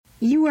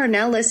You are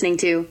now listening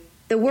to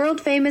the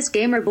world-famous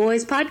Gamer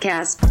Boyz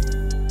Podcast.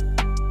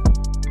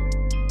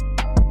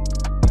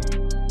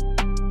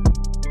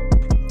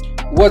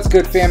 What's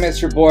good, fam?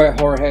 It's your boy,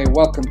 Jorge.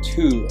 Welcome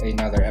to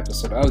another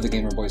episode of the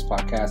Gamer Boyz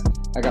Podcast.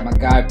 I got my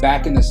guy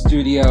back in the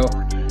studio,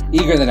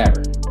 eager than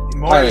ever.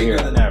 More eager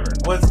than ever.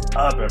 What's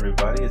up,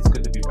 everybody? It's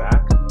good to be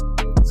back.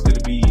 It's good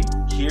to be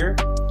here.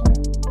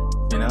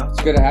 You know?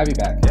 It's good to have you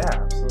back.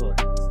 Yeah, absolutely.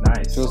 It's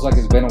nice. Feels like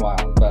it's been a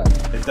while, but...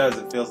 It does.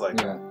 It feels like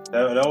it.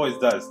 It always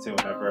does, too,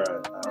 whenever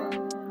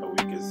a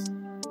week is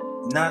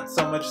not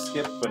so much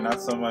skip, but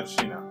not so much,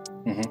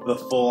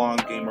 the full-on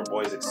Gamer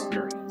Boyz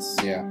experience.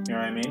 Yeah. You know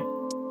what I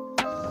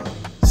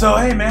mean? So,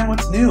 hey, man,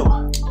 what's new?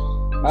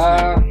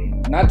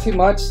 Not too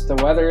much. The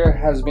weather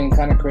has been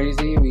kind of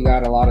crazy. We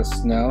got a lot of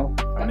snow.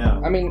 I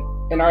know. I mean,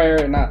 in our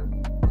area, not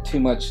too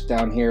much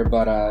down here,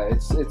 but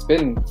it's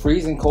been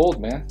freezing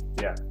cold, man.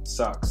 Yeah, it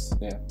sucks.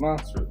 Yeah, well,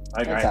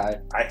 I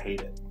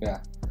hate it.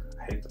 Yeah.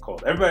 I hate the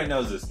cold. Everybody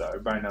knows this, though.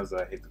 Everybody knows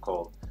that I hate the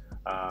cold.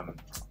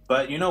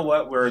 But you know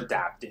what? We're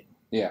adapting.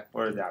 Yeah.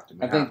 We're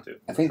adapting.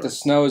 I think the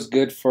snow is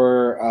good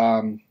for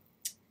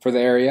the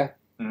area,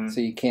 mm-hmm.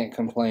 so you can't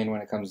complain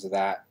when it comes to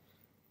that.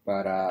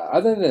 But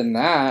other than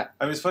that...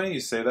 I mean, it's funny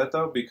you say that,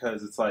 though,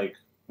 because it's like,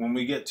 when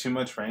we get too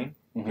much rain,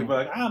 mm-hmm. people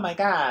are like, oh my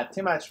god,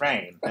 too much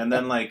rain. And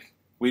then, like,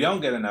 we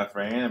don't get enough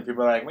rain, and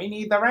people are like, we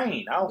need the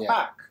rain. Oh,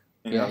 fuck.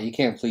 You know? You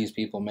can't please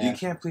people, man. You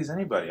can't please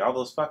anybody. All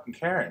those fucking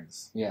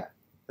Karens. Yeah.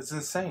 It's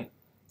insane.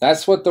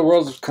 That's what the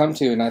world's come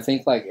to, and I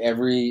think, like,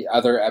 every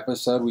other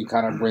episode, we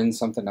kind of bring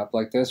something up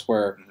like this,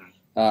 where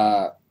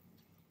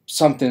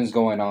something's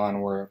going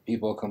on, where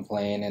people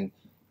complain,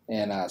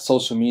 and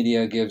social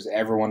media gives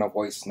everyone a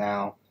voice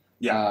now.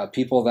 Yeah.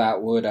 People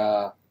that would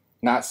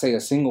not say a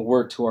single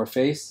word to our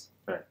face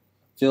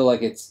feel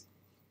like it's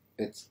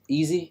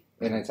easy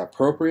and it's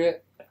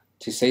appropriate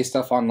to say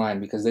stuff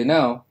online because they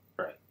know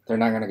they're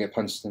not going to get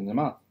punched in the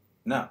mouth.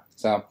 No.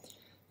 So,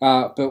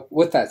 but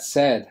with that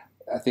said,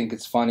 I think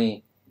it's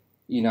funny.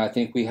 I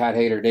think we had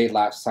Hater Date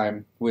last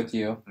time with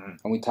you,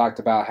 and we talked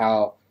about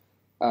how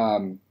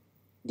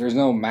there's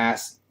no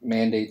mask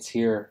mandates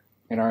here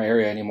in our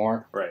area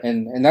anymore. Right.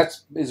 And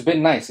it's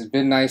been nice. It's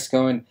been nice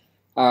going.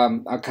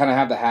 I kind of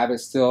have the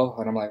habit still,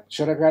 and I'm like,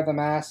 should I grab the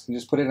mask and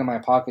just put it in my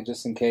pocket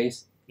just in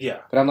case?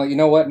 Yeah. But I'm like, you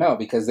know what? No,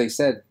 because they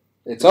said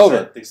it's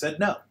over. They said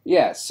no.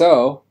 Yeah,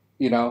 so,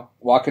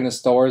 walk into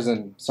stores,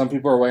 and some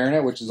people are wearing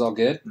it, which is all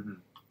good. Mm-hmm.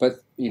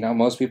 But,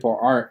 most people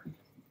aren't.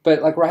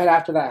 But, like, right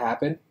after that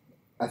happened,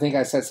 I think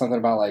I said something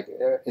about, like,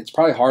 it's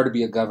probably hard to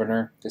be a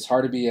governor. It's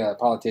hard to be a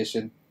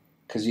politician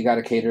because you got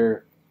to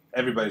cater.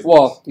 Everybody's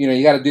Well,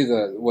 you got to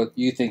do what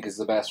you think is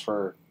the best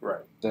for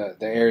the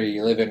area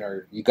you live in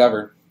or you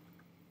govern.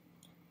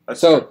 That's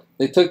so true.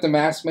 They took the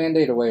mask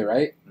mandate away,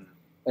 right? Mm-hmm.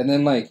 And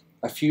then, like,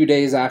 a few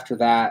days after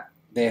that,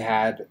 they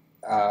had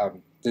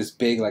this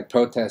big, like,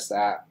 protest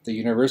at the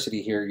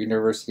university here,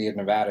 University of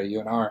Nevada,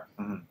 UNR,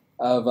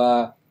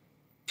 of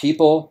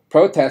people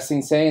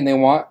protesting, saying they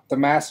want the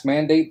mask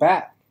mandate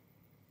back.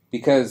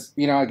 Because,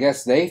 I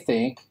guess they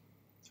think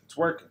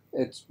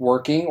it's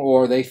working,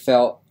 or they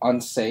felt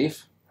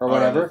unsafe, or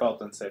whatever. They felt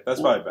unsafe.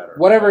 That's probably better.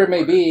 Whatever it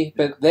may be,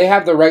 but they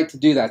have the right to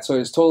do that, so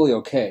it's totally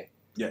okay.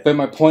 Yeah. But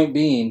my point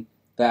being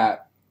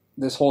that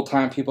this whole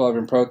time people have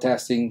been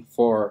protesting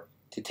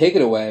to take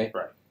it away.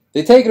 Right.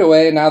 They take it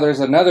away, and now there's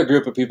another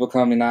group of people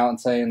coming out and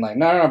saying, like,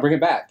 no, bring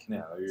it back.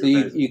 Yeah, so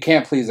you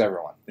can't please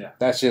everyone. Yeah.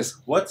 That's just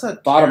what's a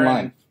bottom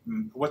Karen,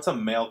 line. What's a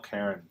male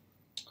Karen?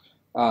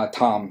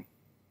 Tom.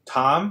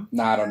 Tom?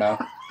 No, I don't know.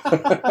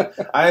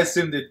 I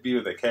assumed it'd be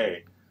with a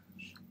K.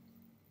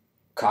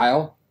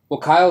 Kyle? Well,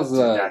 Kyle's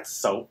that's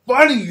so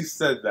funny you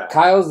said that.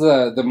 Kyle's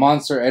the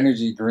Monster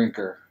Energy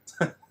drinker.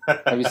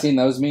 Have you seen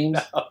those memes?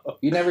 No.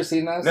 You never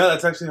seen those? No,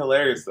 that's actually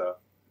hilarious though.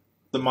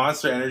 The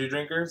Monster Energy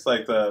drinkers,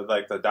 like the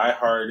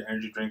diehard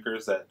energy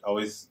drinkers that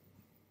always,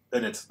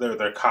 and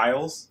they're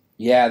Kyles.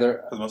 Yeah,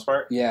 they're for the most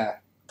part. Yeah,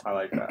 I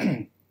like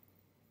that.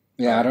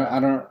 Yeah, I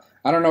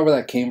don't know where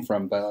that came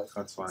from, but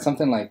that's funny.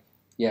 Something like,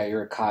 yeah,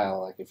 you're a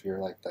Kyle, like if you're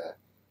like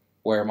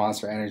wear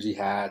Monster Energy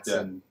hats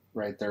and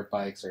ride dirt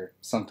bikes or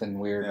something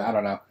weird. Yeah.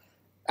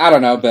 I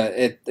don't know, but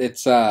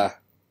it's That's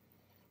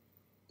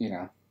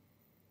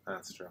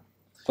true.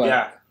 But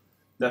yeah,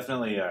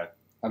 definitely a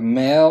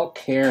male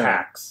Karen.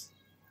 Cacks.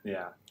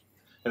 Yeah.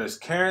 There's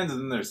Karens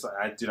and then there's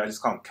I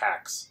just call them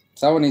cacks.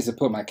 Someone needs to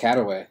put my cat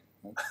away.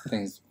 That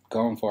thing's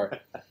going for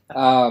it.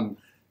 I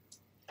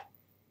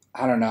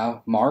don't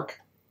know.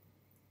 Mark.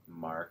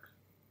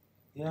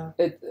 Yeah.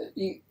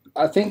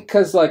 I think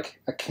because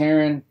like a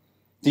Karen.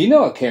 Do you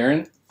know a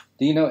Karen?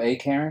 Do you know a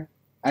Karen?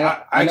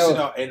 I actually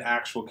know an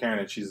actual Karen,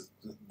 and she's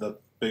the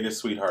biggest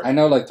sweetheart. I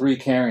know like 3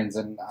 Karens,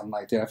 and I'm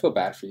like, dude, I feel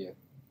bad for you.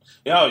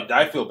 Yeah,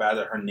 I feel bad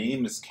that her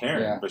name is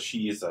Karen, but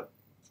she is a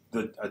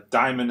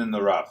diamond in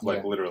the rough,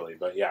 like literally.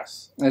 But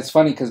yes, and it's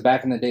funny because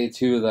back in the day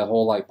too, the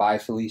whole like "Bye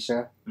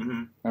Felicia,"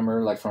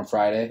 remember, like from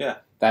Friday,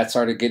 that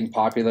started getting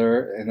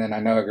popular, and then I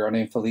know a girl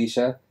named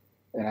Felicia,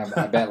 and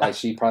I bet like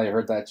she probably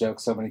heard that joke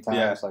so many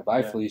times, like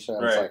 "Bye Felicia."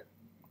 It's like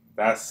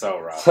that's so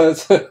rough.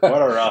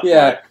 what a rough.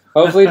 Yeah,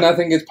 Hopefully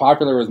nothing gets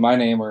popular with my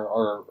name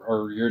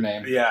or your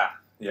name. Yeah.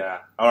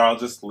 Or I'll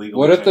just legally.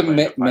 What if the change my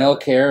name to male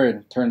Pilot.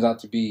 Karen turns out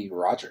to be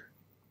Roger?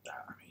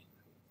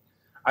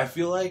 I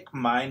feel like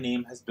my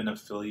name has been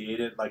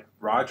affiliated, like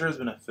Roger has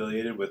been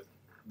affiliated with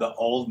the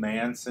old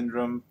man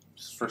syndrome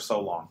for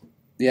so long.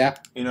 Yeah.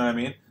 You know what I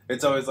mean?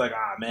 It's always like,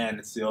 man,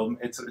 it's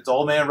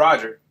old man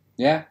Roger.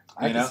 Yeah,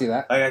 I can see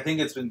that. Like, I think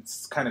it's been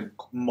kind of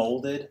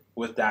molded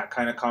with that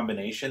kind of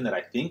combination that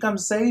I think I'm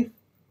safe.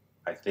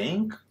 I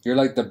think. You're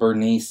like the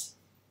Bernice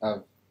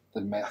of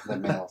the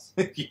males.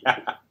 Yeah.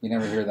 You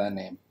never hear that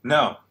name.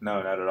 No,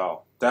 not at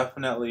all.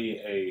 Definitely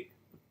a,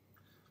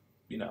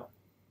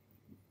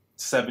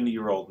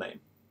 70-year-old name.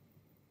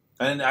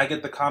 And I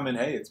get the comment,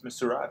 hey, it's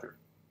Mr. Roger.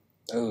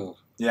 Oh.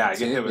 Yeah, I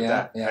get hit with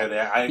that.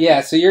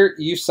 Yeah, so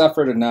you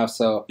suffered enough,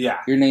 so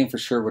your name for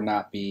sure would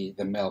not be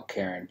the male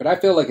Karen. But I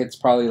feel like it's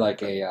probably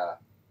like a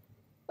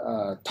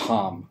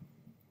Tom.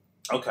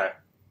 Okay.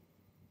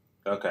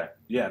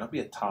 Yeah, don't be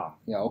a Tom.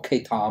 Yeah,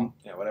 okay, Tom.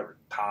 Yeah, whatever.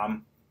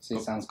 Tom. See,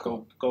 sounds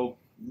cool. Go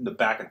in the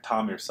back and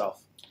Tom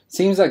yourself.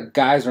 Seems like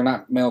guys are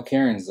not male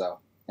Karens, though.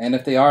 And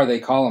if they are, they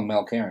call them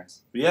male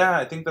Karens. Yeah,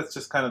 I think that's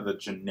just kind of the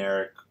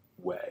generic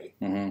way.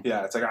 Mm-hmm.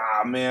 Yeah, it's like,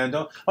 man,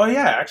 don't. Oh,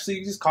 yeah, actually,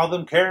 you just call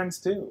them Karens,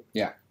 too.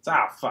 Yeah. It's,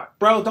 fuck.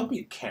 Bro, don't be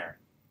a Karen.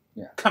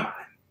 Yeah. Come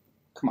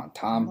on,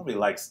 Tom. Nobody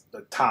likes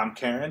the Tom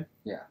Karen.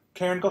 Yeah.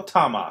 Karen, go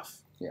Tom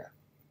off. Yeah.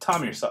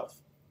 Tom yourself.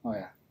 Oh,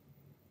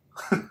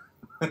 yeah.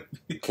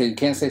 Okay, you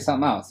can't say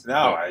something else.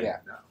 No,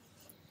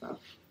 No.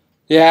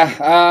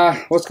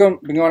 Yeah, what's been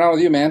going on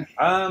with you, man?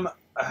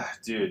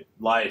 Dude,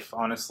 life,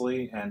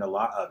 honestly, and a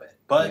lot of it.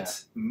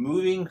 But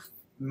moving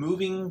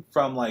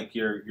from like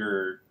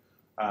your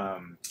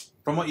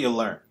from what you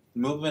learn,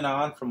 moving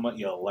on from what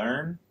you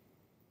learn,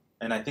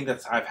 and I think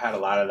I've had a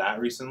lot of that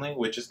recently,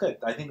 which is good.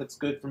 I think that's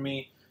good for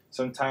me.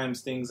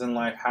 Sometimes things in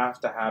life have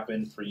to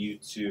happen for you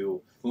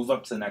to move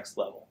up to the next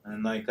level,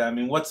 and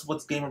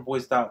what's Gamer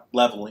Boys without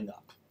leveling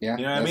up? Yeah,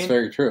 you know what I mean? That's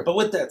very true. But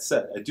with that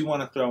said, I do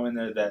want to throw in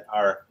there that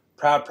our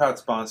proud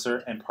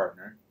sponsor and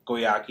partner,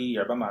 Goyaki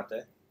Yerba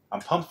Mate. I'm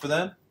pumped for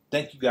them.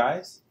 Thank you,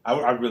 guys.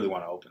 I really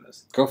want to open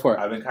this. Go for it.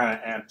 I've been kind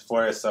of amped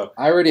for it, so.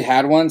 I already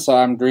had one, so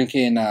I'm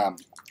drinking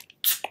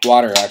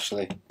water,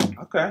 actually.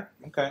 Okay.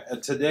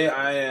 Today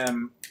I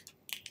am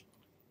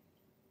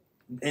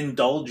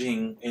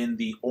indulging in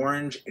the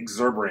orange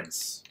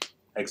exuberance.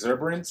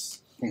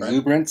 Exuberance?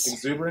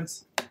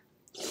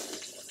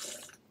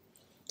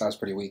 That was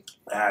pretty weak.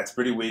 It's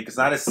pretty weak. It's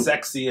not as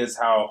sexy as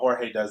how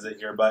Jorge does it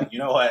here, but you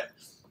know what?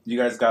 You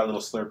guys got a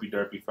little slurpy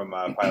derpy from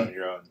Pilot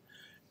Hero. And,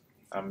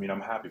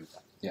 I'm happy with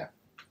that. Yeah.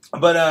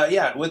 But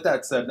with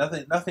that said,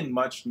 nothing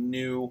much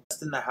new.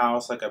 Just in the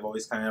house, like I've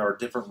always or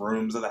different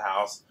rooms of the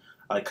house,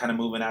 like kind of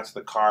moving out to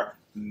the car.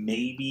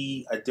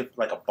 Maybe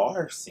like a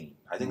bar scene.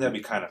 I think that'd be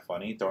kind of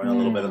funny, throwing a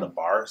little bit of the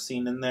bar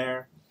scene in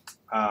there.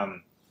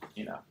 You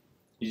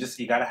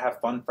gotta have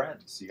fun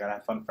friends. You gotta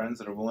have fun friends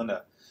that are willing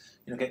to,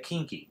 get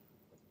kinky.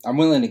 I'm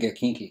willing to get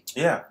kinky.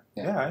 Yeah,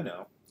 I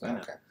know.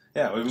 Okay.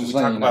 Yeah, we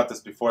talked about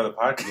this before the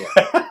podcast.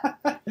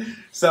 Yeah.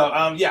 So,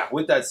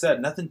 with that said,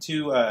 nothing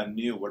too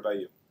new. What about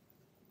you?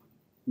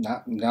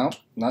 No,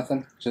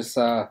 nothing. Just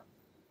trying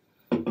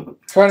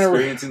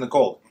experiencing the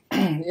cold.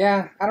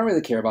 Yeah, I don't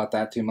really care about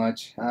that too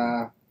much.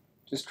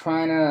 Just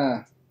trying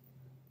to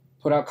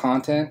put out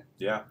content.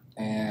 Yeah.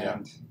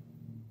 And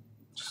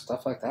just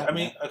stuff like that. I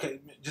mean, okay,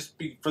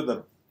 just for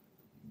the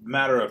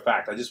matter of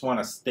fact, I just want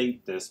to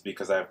state this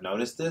because I've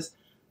noticed this.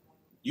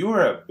 You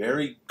are a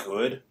very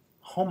good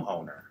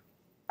homeowner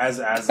as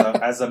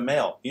a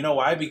male. You know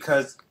why?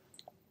 Because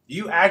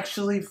you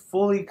actually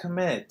fully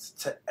commit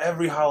to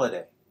every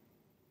holiday.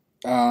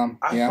 I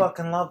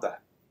fucking love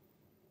that.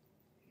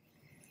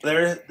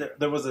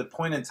 There was a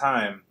point in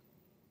time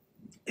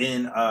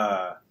in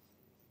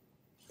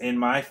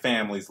my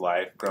family's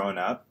life growing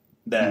up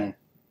that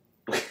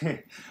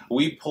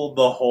we pulled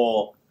the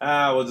whole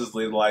we'll just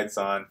leave the lights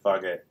on,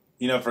 fuck it.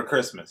 For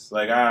Christmas.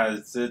 Like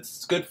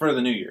it's good for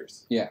the New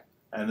Year's. Yeah.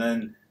 And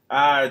then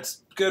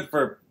it's good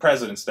for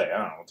President's Day. I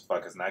don't know what the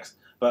fuck is next.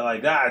 But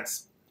like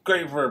it's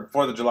great for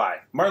 4th of July.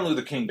 Martin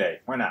Luther King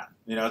Day. Why not?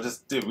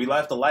 Dude, we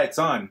left the lights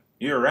on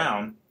year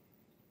round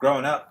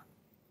growing up.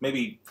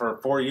 Maybe for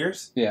 4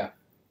 years. Yeah.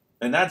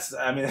 And that's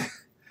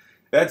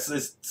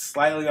it's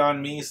slightly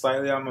on me,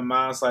 slightly on my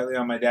mom, slightly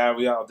on my dad.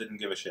 We all didn't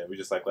give a shit. We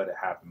just let it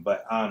happen.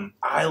 But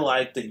I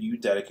like that you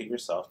dedicate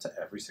yourself to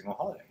every single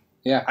holiday.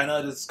 Yeah. I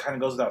know this kind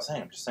of goes without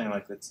saying. I'm just saying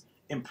it's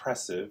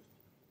impressive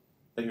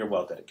that you're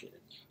well dedicated.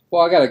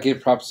 Well, I got to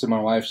give props to my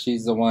wife.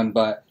 She's the one,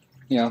 but,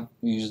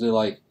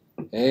 usually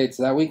hey, it's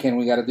that weekend.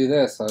 We got to do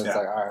this. So it's like,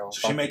 all right. Well,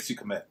 she makes you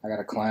commit. I got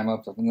to climb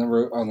up on the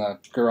roof, on the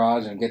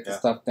garage and get the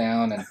stuff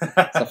down and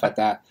stuff like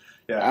that.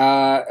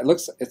 Yeah.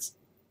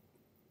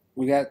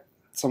 We got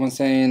someone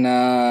saying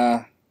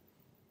the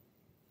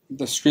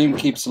stream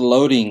keeps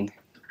loading.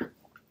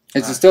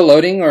 Is it still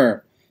loading,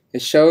 or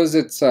it shows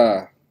it's...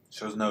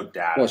 shows no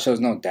data. Well, it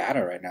shows no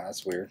data right now.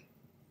 That's weird.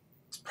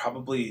 It's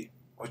probably...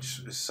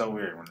 Which is so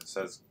weird when it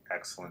says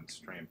excellent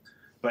stream.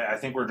 But I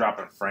think we're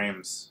dropping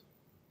frames,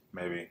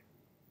 maybe.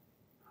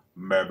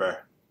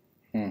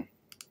 And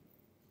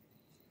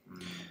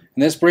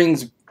this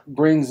brings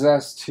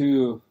us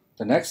to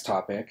the next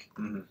topic,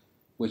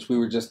 which we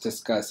were just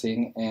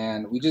discussing,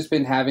 and we just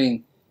been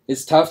having.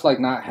 It's tough, like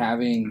not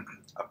having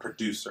a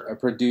producer,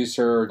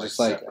 or just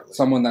like separately.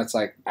 someone that's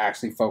like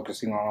actually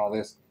focusing on all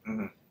this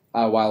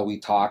while we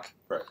talk.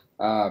 Right.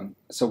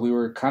 So we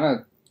were kind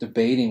of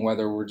debating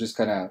whether we're just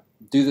gonna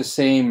do the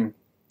same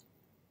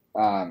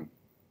way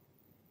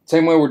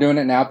we're doing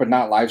it now, but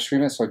not live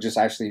stream it. So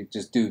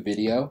just do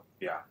video.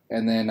 Yeah.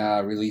 And then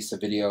release the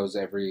videos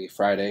every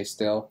Friday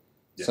still.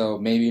 Yeah. So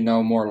maybe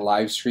no more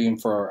live stream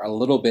for a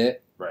little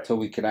bit, right, till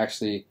we could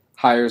actually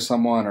hire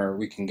someone or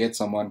we can get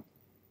someone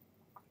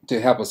to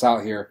help us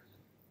out here.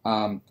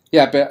 But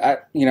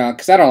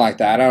because I don't like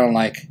that. I don't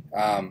like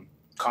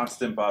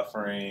constant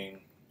buffering,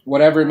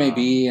 whatever it may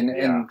be, and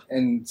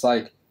it's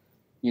like,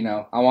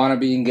 I want to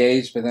be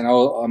engaged, but then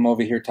I'm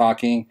over here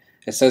talking.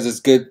 It says it's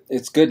good.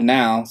 It's good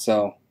now,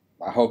 so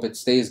I hope it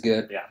stays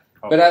good. Yeah.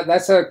 Okay. But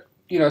that's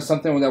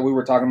something that we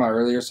were talking about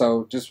earlier.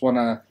 So just want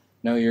to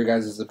know your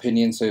guys'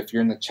 opinion. So if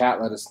you're in the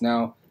chat, let us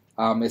know.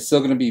 It's still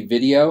going to be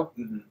video,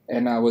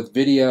 and with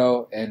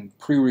video and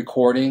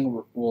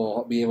pre-recording,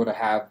 we'll be able to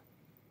have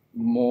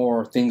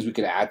more things we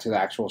could add to the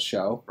actual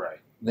show, right,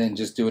 than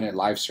just doing it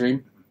live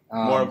stream.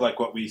 More of like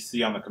what we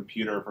see on the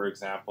computer, for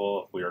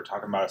example. If we were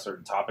talking about a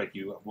certain topic,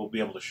 we'll be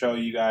able to show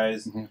you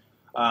guys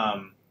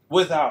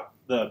without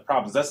the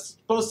problems. That's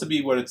supposed to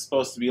be what it's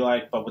supposed to be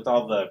like, but with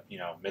all the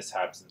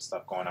mishaps and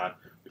stuff going on,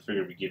 we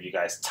figured we'd give you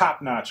guys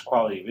top-notch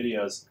quality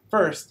videos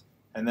first,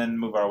 and then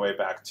move our way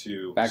back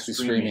to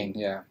streaming.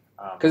 Yeah,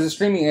 because the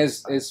streaming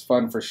is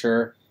fun for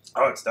sure.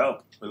 Oh, it's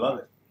dope. We love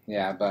it.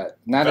 Yeah, but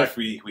not in fact,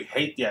 we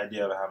hate the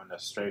idea of having to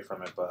stray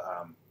from it, but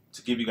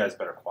to give you guys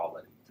better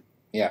quality.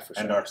 Yeah, for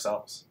sure. And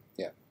ourselves.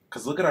 Yeah.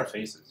 Because look at our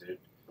faces, dude.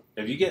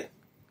 If you get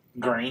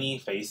grainy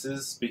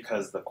faces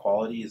because the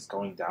quality is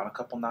going down a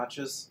couple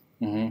notches,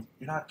 you're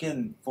not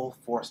getting full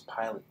force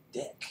pilot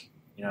dick.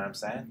 You know what I'm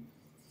saying?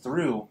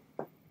 Through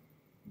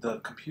the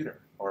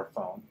computer or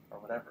phone or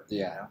whatever.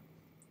 Yeah.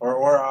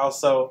 Or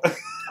also,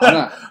 I'm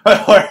not,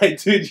 or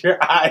dude,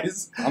 your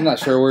eyes. I'm not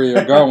sure where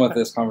you're going with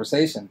this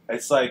conversation.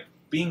 It's like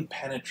being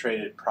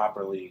penetrated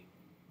properly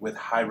with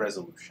high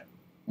resolution.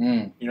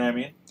 You know what I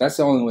mean? That's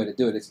the only way to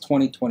do it. It's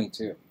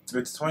 2022.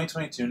 It's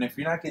 2022, and if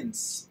you're not getting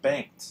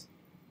spanked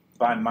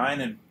by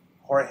mine and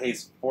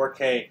Jorge's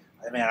 4K,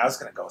 man, I was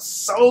gonna go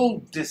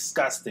so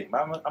disgusting,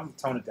 but I'm gonna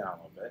tone it down a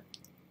little bit,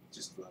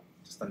 just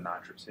a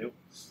notch or two,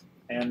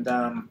 and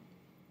I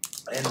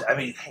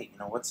mean, hey,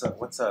 what's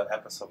a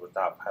episode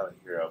without Pilot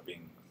Hero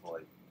being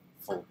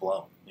full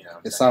blown?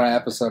 It's not an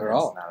episode at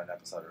all. It's not an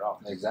episode at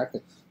all.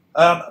 Exactly.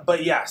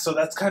 But yeah, so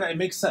that's it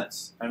makes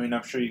sense. I mean,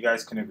 I'm sure you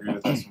guys can agree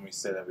with us when we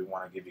say that we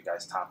want to give you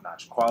guys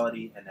top-notch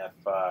quality, and if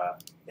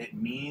it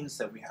means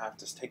that we have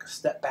to take a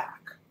step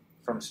back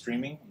from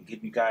streaming and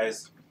give you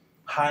guys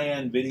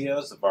high-end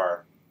videos of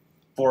our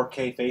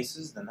 4K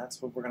faces, then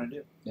that's what we're going to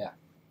do. Yeah.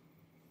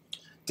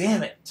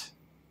 Damn it.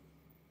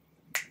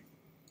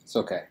 It's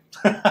okay.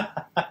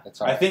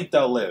 That's all right. I think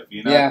they'll live,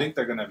 Yeah. I think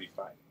they're going to be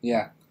fine.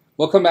 Yeah.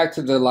 We'll come back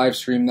to the live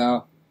stream,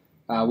 though.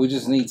 We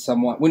just need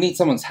someone. We need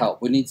someone's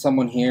help. We need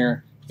someone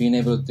here being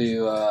able to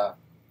do,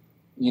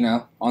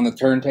 on the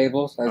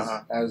turntables,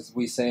 as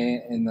we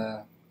say in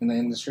the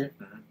industry,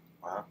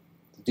 Wow.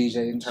 the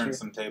DJ industry. Turn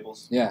some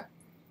tables. Yeah.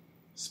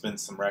 Spin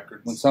some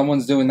records. When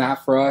someone's doing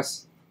that for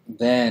us,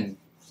 then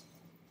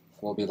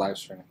we'll be live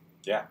streaming.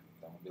 Yeah,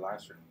 then we'll be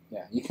live streaming.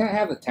 Yeah, you can't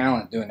have the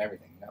talent doing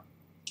everything.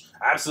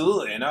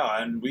 Absolutely,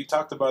 and we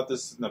talked about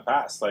this in the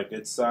past. Like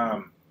it's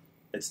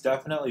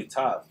definitely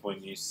tough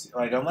when you see,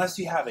 unless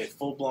you have a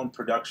full-blown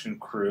production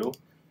crew,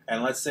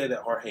 and let's say that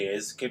Jorge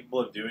is capable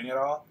of doing it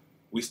all,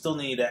 we still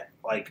need it,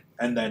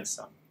 and then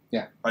some.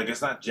 Yeah.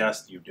 It's not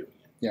just you doing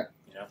it. Yeah.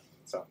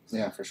 So.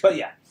 Yeah, for sure. But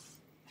yeah,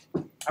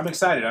 I'm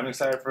excited. I'm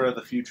excited for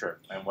the future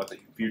and what the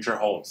future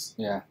holds.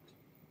 Yeah.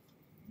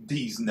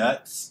 These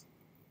nuts.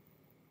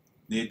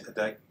 Did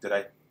I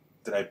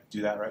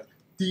do that right?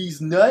 These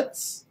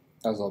nuts.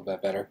 That was a little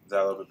bit better. Is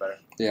that a little bit better?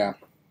 Yeah.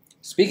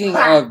 Speaking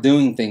of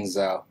doing things,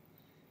 though,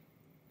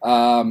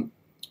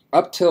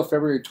 up till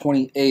February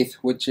 28th,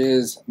 which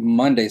is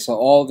Monday, so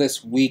all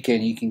this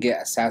weekend, you can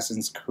get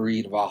Assassin's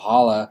Creed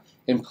Valhalla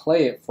and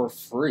play it for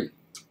free.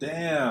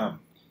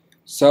 Damn.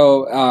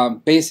 So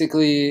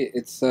basically,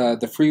 it's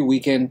the free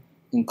weekend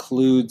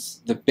includes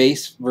the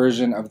base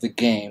version of the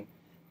game.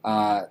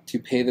 To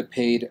pay the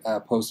paid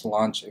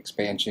post-launch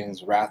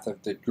expansions, Wrath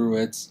of the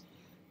Druids,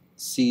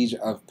 Siege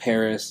of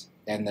Paris,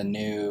 and the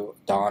new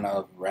Dawn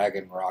of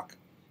Ragnarok.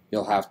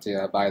 You'll have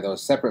to buy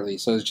those separately.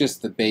 So it's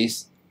just the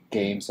base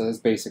game. So that's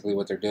basically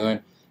what they're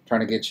doing.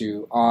 Trying to get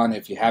you on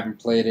if you haven't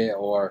played it,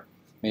 or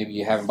maybe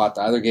you haven't bought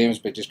the other games,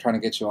 but just trying to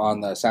get you on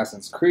the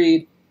Assassin's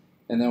Creed.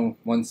 And then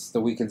once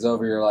the weekend's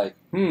over, you're like,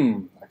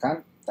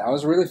 that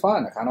was really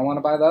fun. I kind of want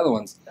to buy the other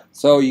ones.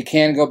 So you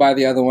can go buy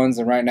the other ones.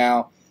 And right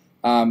now,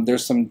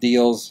 there's some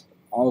deals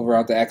all over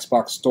at the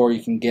Xbox store.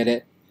 You can get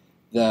it.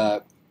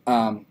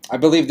 I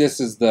believe this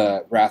is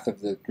the Wrath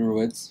of the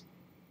Druids.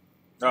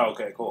 Oh,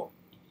 okay, cool.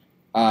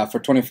 For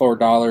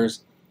 $24.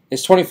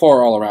 It's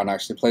 24 all around,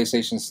 actually.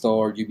 PlayStation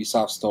Store,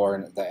 Ubisoft Store,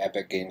 and the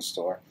Epic Games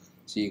Store.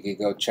 So you can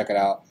go check it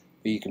out.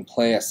 But you can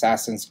play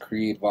Assassin's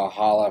Creed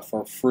Valhalla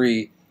for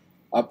free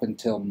up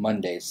until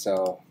Monday.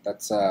 So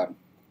that's if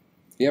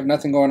you have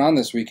nothing going on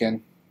this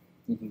weekend,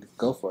 you can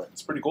go for it.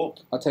 It's pretty cool.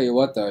 I'll tell you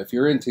what, though. If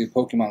you're into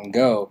Pokemon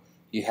Go,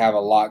 you have a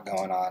lot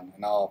going on.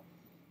 And I'll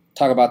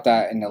talk about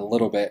that in a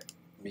little bit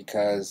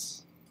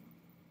because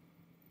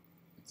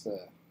it's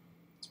a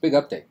big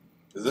update.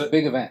 Is It's a it?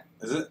 big event.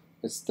 Is it?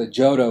 It's the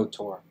Johto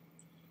Tour.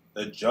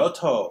 The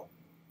Johto.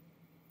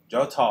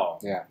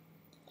 Yeah.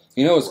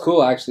 You know what's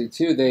cool, actually,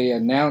 too? They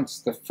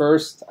announced the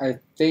first, I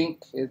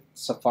think, it's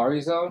Safari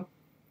Zone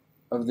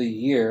of the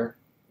year.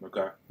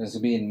 Okay. It's going to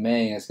be in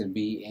May. It's going to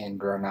be in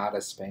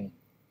Granada, Spain.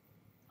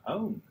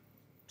 Oh,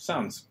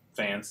 sounds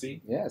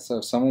fancy. Yeah, so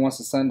if someone wants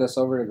to send us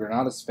over to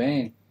Granada,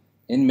 Spain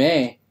in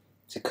May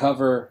to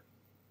cover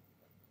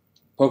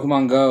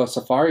Pokemon Go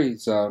Safari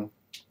Zone,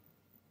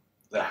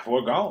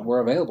 We're going.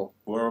 we're available.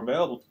 We're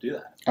available to do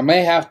that. I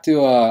may have to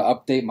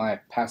update my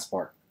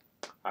passport.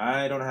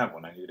 I don't have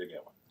one. I need to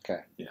get one.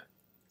 Okay. Yeah.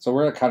 So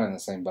we're kind of in the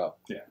same boat.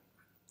 Yeah.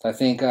 I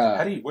think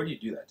Where do you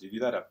do that? Do you do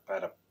that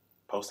at a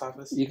post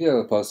office? you can go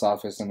to the post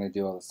office and they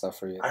do all the stuff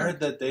for you. I heard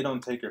that they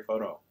don't take your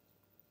photo.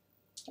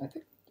 I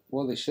think,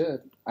 well, they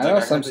should. I Like, know I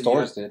some heard that you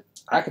stores have- did.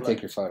 I could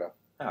take your photo.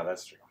 Oh,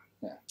 that's true.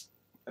 Yeah.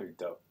 That'd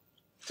be dope.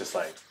 Just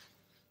like,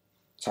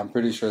 So I'm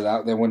pretty sure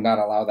that they would not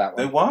allow that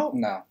they one. won't?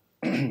 No.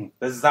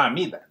 This is not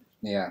me then.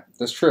 Yeah,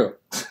 that's true.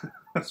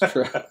 That's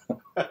true.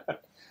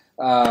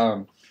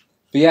 But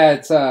yeah,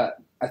 it's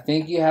I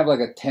think you have like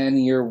a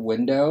 10-year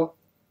window.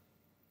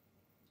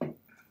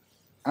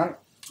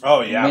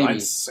 Oh, yeah. Maybe.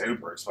 Mine's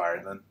super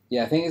expired then.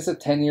 Yeah, I think it's a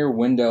 10-year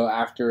window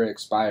after it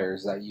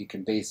expires that you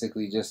can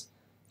basically just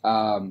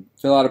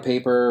fill out a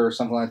paper or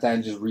something like that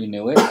and just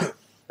renew it.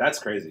 That's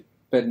crazy.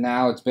 But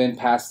now it's been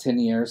past 10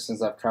 years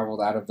since I've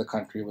traveled out of the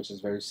country, which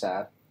is very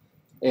sad.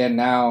 And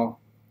now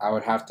I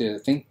would have to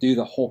do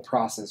the whole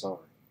process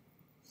over.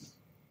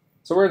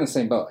 So we're in the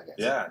same boat, I guess.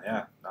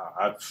 Yeah. No,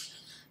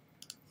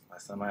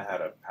 last time I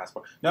had a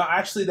passport. No,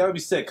 actually, that would be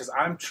sick because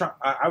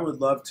I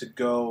would love to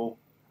go.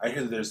 I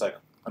hear that there's like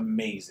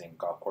amazing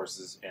golf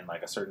courses in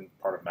like a certain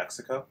part of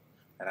Mexico,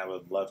 and I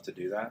would love to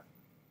do that.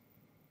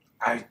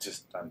 I'm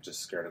just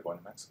scared of going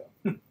to Mexico.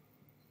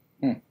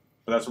 But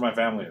that's where my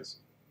family is.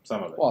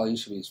 Some of it. Well, you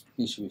should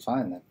be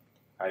fine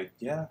then.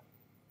 Yeah.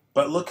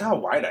 But look how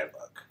white I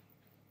look.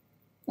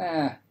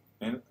 Nah.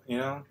 And, you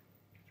know?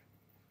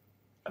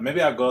 And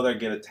maybe I'll go there,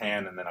 get a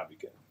tan, and then I'll be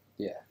good.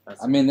 Yeah.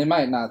 That's I mean, they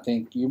might not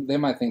think you. They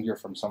might think you're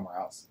from somewhere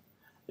else.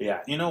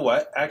 Yeah. You know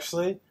what?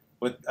 Actually,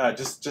 with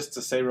just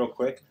to say real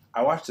quick,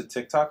 I watched a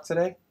TikTok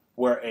today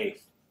where a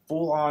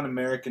full-on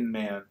American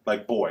man,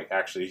 like boy,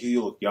 actually, he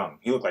looked young.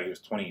 He looked like he was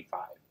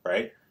 25,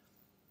 right?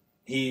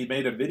 He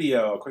made a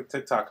video, a quick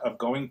TikTok, of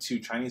going to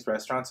Chinese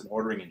restaurants and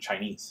ordering in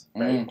Chinese,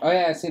 right? Oh,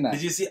 yeah, I've seen that.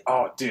 Did you see?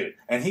 Oh, dude.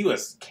 And he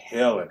was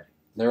killing it.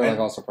 They were like And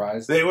all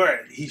surprised. They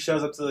were. He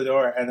shows up to the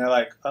door, and they're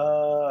like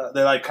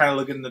kind of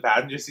looking in the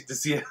passenger seat to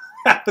see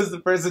how's the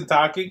person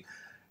talking.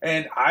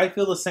 And I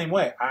feel the same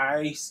way.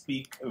 I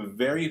speak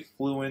very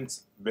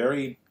fluent,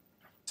 very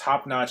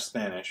top-notch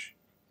Spanish.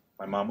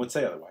 My mom would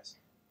say otherwise.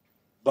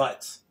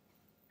 But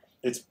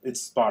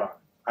it's spot on.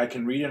 I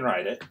can read and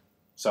write it,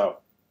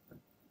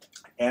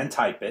 and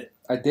type it.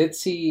 I did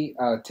see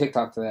a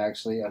TikTok today,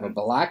 actually, of a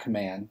black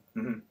man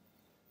Mhm.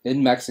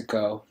 in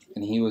Mexico,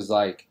 and he was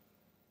like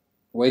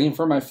waiting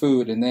for my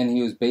food, and then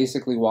he was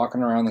basically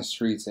walking around the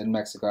streets in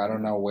Mexico. I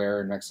don't know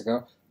where in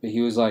Mexico, but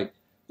he was like,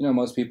 you know,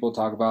 most people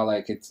talk about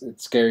like it's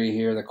scary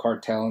here, the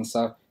cartel and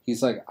stuff.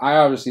 He's like, I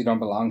obviously don't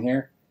belong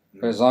here,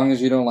 but as long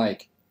as you don't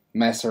like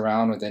mess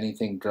around with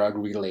anything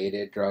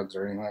drug-related, drugs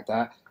or anything like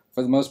that,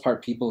 for the most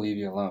part, people leave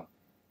you alone.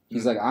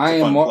 He's like, I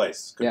am more.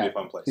 Place. Could be a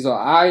fun place. He's like,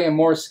 I am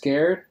more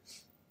scared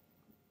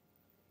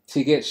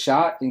to get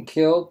shot and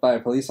killed by a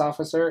police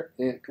officer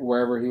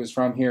wherever he was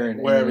from here in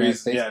the United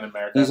States. Yeah, in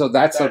America. He's like,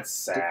 That's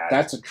sad.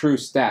 That's a true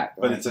stat.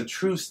 But Like, it's a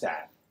true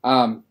stat.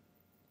 I'm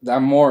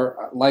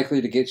more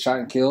likely to get shot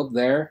and killed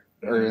there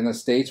or in the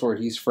States where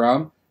he's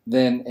from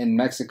than in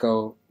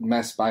Mexico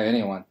messed by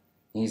anyone.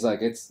 He's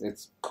like,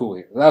 it's cool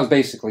here. That was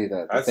basically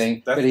the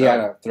thing, but he had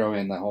to throw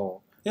in the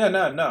whole. Yeah,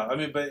 no. I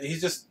mean, but he's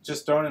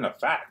just throwing in a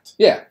fact.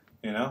 Yeah.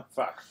 You know,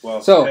 fuck. Well,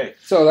 So hey.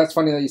 so that's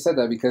funny that you said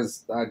that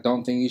because I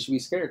don't think you should be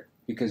scared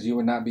because you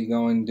would not be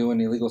doing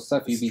illegal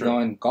stuff. You'd be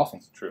going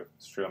golfing. It's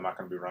true. I'm not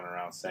going to be running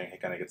around saying, hey,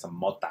 can I get some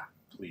mota,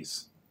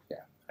 please?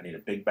 Yeah. I need a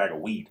big bag of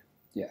weed.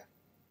 Yeah.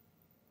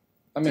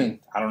 I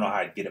mean, I don't know how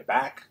I'd get it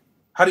back.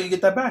 How do you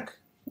get that back?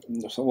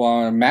 so,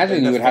 well,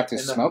 imagine you would have to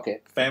smoke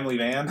it. Family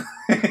van.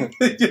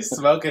 Just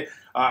smoke it.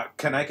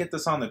 Can I get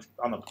this on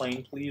the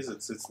plane, please?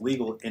 It's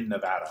legal in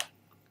Nevada.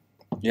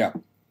 Yeah.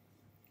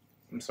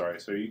 I'm sorry,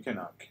 so you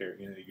cannot carry.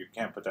 You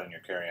can't put down your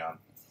carry-on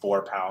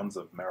 4 pounds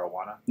of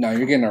marijuana. No,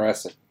 you're getting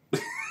arrested.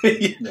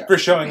 For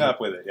showing up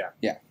with it.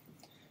 Yeah.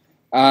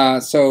 Yeah.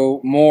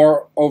 So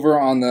more over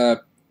on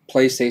the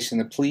PlayStation.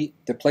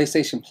 The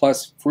PlayStation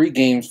Plus free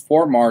games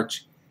for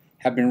March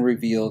have been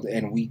revealed,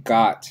 and we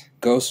got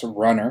Ghost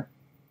Runner,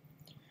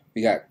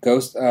 We got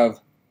Ghost of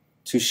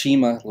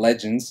Tsushima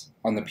Legends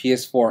on the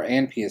PS4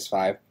 and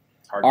PS5.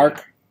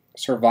 Ark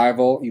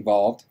Survival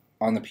Evolved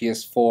on the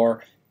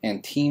PS4,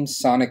 and Team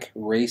Sonic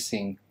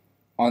Racing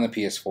on the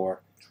PS4.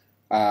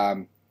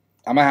 I'm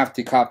gonna have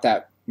to cop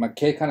that. My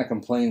kid kind of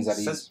complains that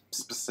he's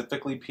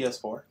specifically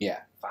PS4. Yeah.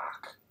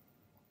 Fuck.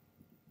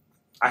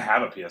 I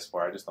have a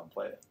PS4. I just don't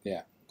play it.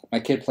 Yeah. My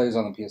kid plays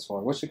on the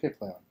PS4. What's your kid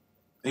play on?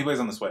 He plays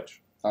on the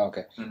Switch. Oh,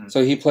 okay. Mm-hmm.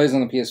 So he plays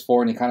on the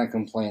PS4, and he kind of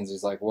complains.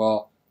 He's like,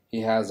 well,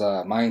 he has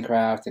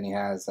Minecraft, and he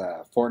has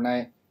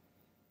Fortnite,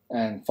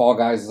 and Fall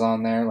Guys is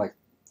on there, like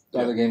the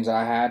other games that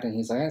I had. And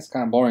he's like, it's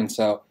kind of boring.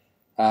 So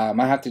I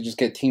might have to just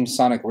get Team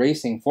Sonic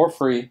Racing for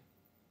free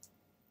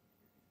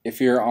if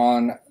you're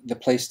on the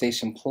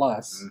PlayStation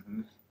Plus.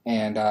 Mm-hmm.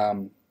 And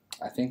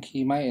I think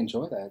he might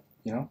enjoy that,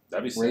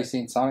 That'd be sick.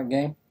 Racing Sonic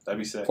game. That'd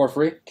be sick. For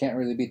free? Can't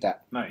really beat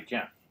that. No, you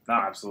can't. No,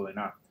 absolutely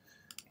not.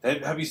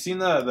 Have you seen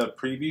the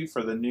preview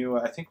for the new?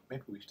 I think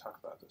maybe we've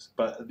talked about this,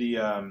 but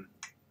the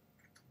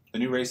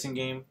new racing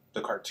game,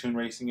 the cartoon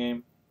racing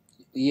game.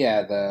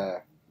 Yeah,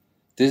 the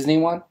Disney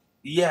one.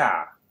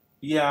 Yeah,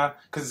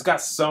 because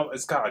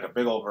it's got like a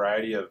big old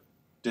variety of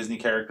Disney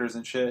characters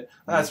and shit.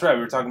 Mm-hmm. That's right.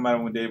 We were talking about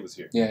it when Dave was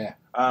here. Yeah.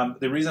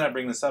 The reason I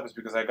bring this up is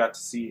because I got to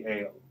see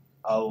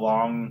a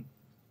long,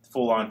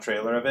 full-on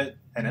trailer of it,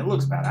 and it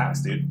looks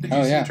badass, dude. Did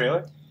you see the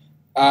trailer?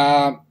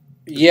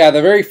 Yeah,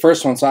 the very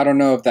first one, so I don't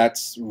know if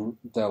that's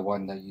the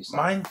one that you saw.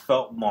 Mine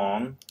felt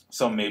long,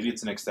 so maybe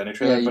it's an extended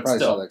trailer, yeah, you but probably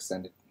still. saw the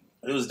extended.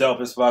 It was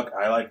dope as fuck.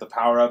 I like the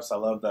power-ups. I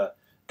love the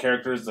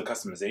characters, the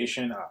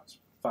customization. Oh, it's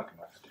fucking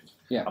rad, dude.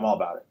 Yeah. I'm all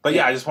about it. But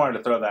yeah, I just wanted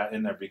to throw that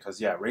in there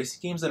because, racing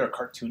games that are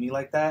cartoony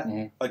like that,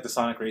 mm-hmm. like the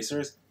Sonic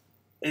Racers,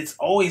 it's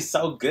always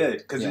so good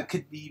because it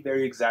could be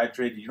very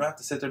exaggerated. You don't have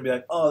to sit there and be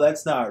like, oh,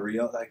 that's not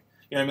real. Like,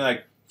 you know what I mean?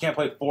 Like, you can't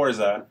play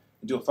Forza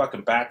and do a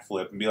fucking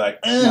backflip and be like,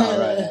 no,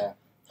 right, yeah.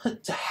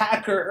 It's a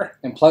hacker.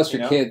 And plus,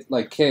 your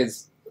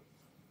kids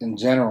in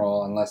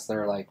general, unless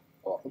they're like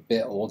a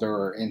bit older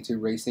or into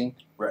racing,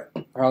 right?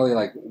 Probably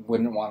like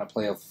wouldn't want to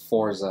play a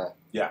Forza.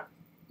 Yeah.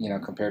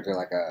 Compared to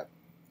like a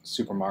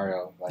Super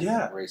Mario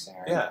racing.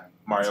 Or anything.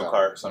 Mario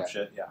Kart, some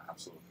shit. Yeah,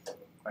 absolutely.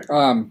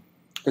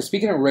 But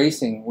speaking of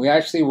racing,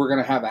 we're going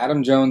to have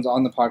Adam Jones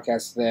on the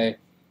podcast today.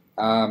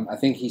 I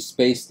think he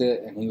spaced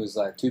it and he was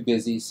too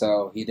busy,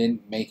 so he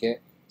didn't make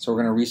it. So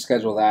we're going to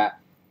reschedule that.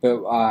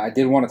 But I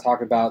did want to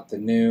talk about the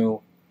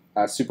new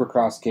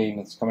Supercross game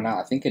that's coming out,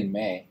 I think, in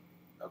May.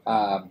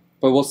 Okay.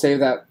 But we'll save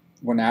that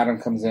when Adam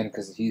comes in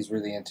because he's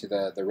really into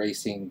the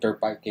racing dirt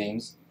bike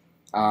games.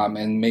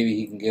 And maybe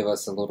he can give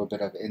us a little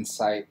bit of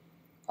insight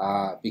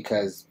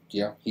because,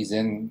 he's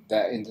in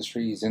that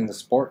industry, he's in the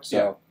sport.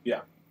 So we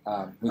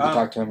can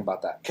talk to him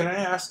about that. Can I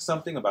ask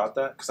something about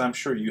that? Because I'm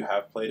sure you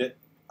have played it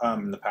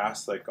in the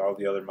past, like all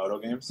the other moto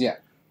games. Yeah.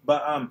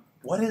 But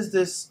what is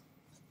this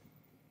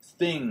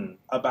thing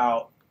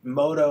about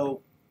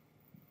moto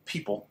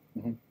people,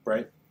 mm-hmm.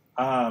 right?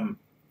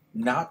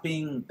 Not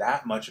being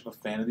that much of a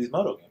fan of these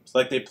moto games.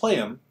 Like, they play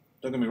them,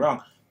 don't get me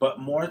wrong, but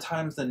more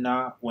times than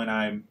not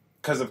when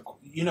because of,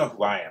 you know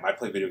who I am, I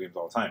play video games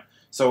all the time.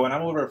 So when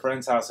I'm over at a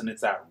friend's house and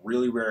it's that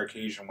really rare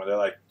occasion where they're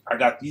like, I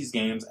got these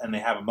games and they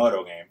have a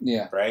moto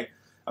game, right?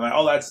 I'm like,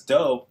 oh, that's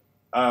dope.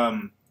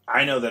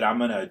 I know that I'm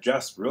going to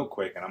adjust real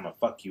quick and I'm going to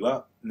fuck you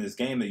up in this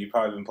game that you've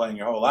probably been playing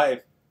your whole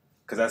life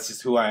because that's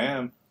just who I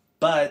am.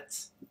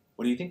 But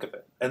what do you think of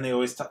it? And they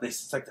always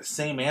it's like the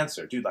same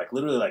answer, dude. Like,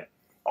 literally, like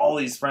all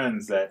these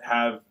friends that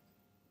have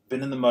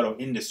been in the moto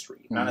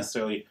industry, not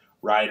necessarily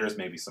riders,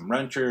 maybe some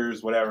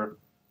wrenchers, whatever.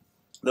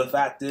 The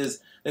fact is,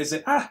 they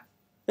say,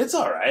 it's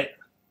all right.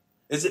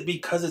 Is it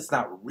because it's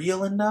not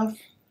real enough?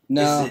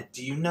 No.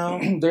 Do you know?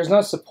 There's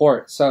no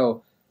support.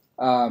 So,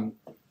 back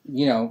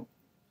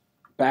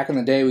in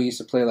the day, we used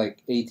to play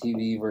like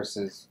ATV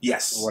versus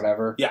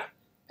whatever. Yeah.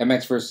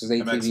 MX versus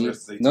ATV. MX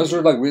versus ATV. Those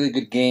were like really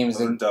good games.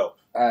 Those and are dope.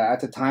 At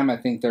the time, I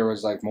think there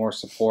was like more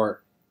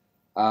support.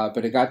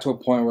 But it got to a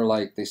point where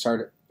like they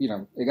started,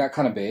 it got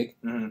kind of big.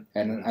 Mm-hmm.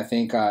 And I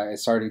think it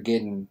started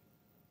getting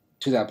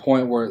to that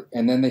point where,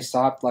 and then they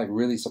stopped like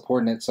really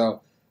supporting it.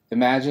 So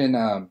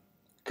imagine,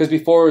 because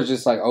before it was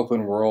just like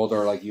open world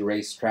or like you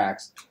race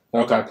tracks,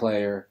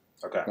 multiplayer,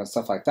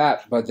 stuff like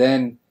that. But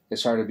then it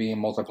started being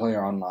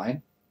multiplayer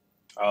online.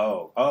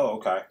 Oh,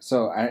 okay.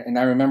 So, I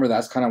remember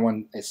that's kind of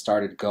when it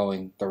started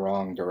going the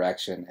wrong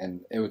direction,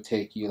 and it would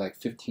take you like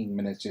 15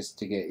 minutes just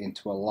to get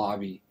into a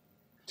lobby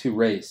to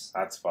race.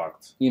 That's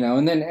fucked.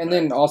 And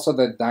then also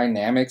the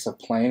dynamics of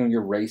playing when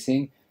you're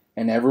racing,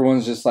 and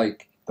everyone's just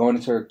like going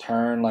into a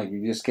turn, like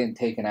you're just getting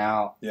taken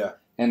out. Yeah.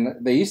 And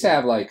they used to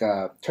have like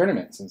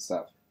tournaments and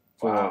stuff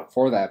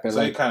for that. But so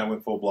like, you kind of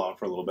went full blown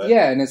for a little bit.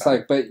 Yeah, and it's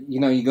like, but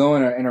you go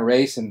in a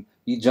race and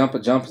you jump a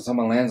jump and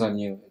someone lands on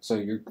you, so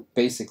you're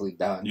basically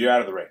done. You're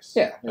out of the race.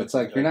 Yeah, it's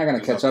like you're not going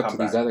to catch up to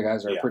these other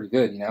guys that are pretty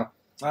good,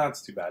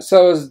 That's too bad.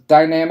 So it's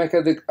dynamic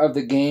of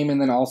the game,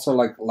 and then also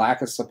like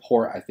lack of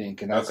support, I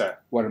think, and that's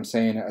what I'm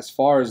saying. As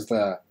far as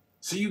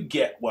so you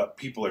get what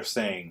people are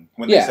saying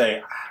when they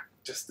say,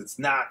 it's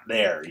not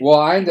there. Well,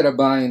 I ended up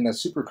buying the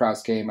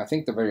Supercross game, I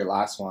think the very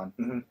last one,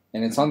 mm-hmm.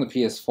 and it's on the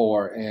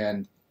PS4,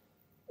 and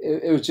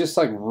it was just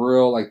like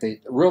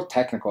real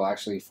technical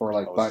actually for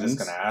like I was buttons.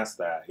 just gonna ask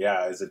that.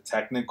 Yeah, is it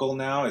technical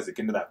now? Is it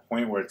getting to that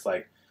point where it's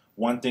like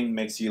one thing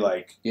makes you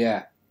like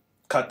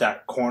cut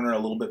that corner a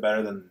little bit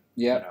better than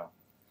you know?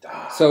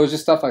 So it was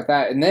just stuff like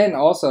that, and then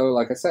also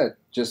like I said,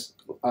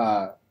 just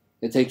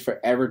it takes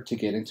forever to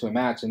get into a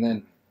match, and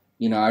then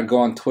I'd go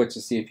on Twitch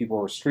to see if people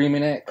were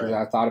streaming it because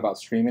I thought about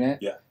streaming it.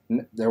 Yeah.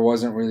 There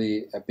wasn't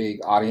really a big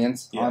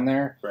audience on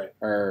there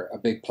or a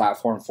big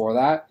platform for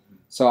that.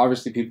 So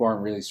obviously people aren't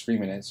really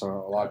streaming it, so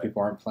a lot of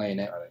people aren't playing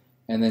it.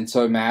 And then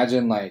so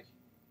imagine like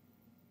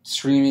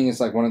streaming is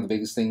like one of the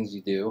biggest things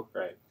you do.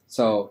 Right.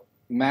 So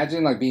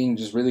imagine like being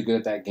just really good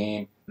at that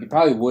game. You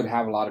probably would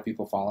have a lot of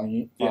people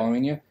following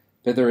you,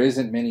 but there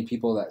isn't many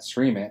people that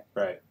stream it.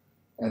 Right.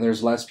 And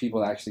there's less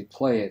people that actually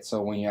play it.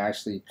 So when you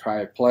actually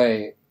try to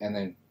play and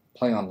then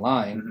play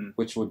online,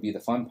 which would be the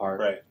fun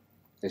part,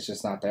 it's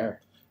just not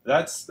there.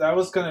 That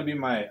was gonna be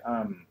my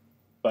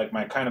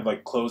my kind of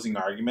like closing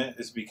argument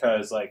is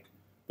because like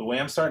the way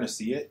I'm starting to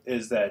see it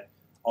is that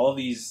all of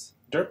these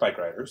dirt bike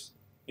riders,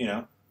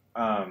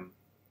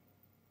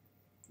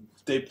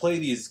 they play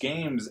these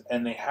games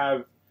and they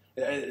have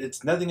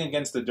it's nothing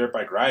against the dirt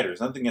bike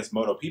riders, nothing against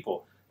moto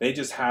people. They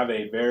just have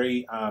a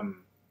very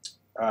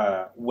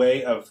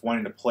way of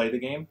wanting to play the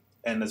game,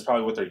 and that's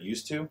probably what they're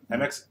used to.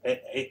 MX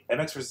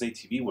versus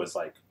ATV was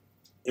like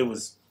it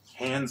was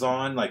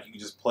hands-on, like you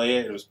could just play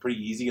it. It was pretty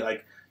easy.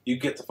 Like you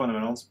get the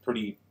fundamentals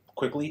pretty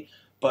quickly.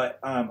 But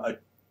a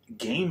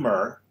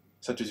gamer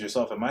such as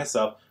yourself and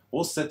myself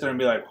will sit there and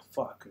be like, well,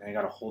 "Fuck, I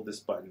gotta hold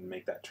this button and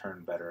make that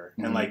turn better."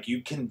 And like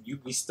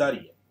we study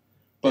it.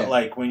 But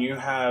like when you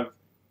have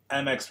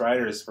MX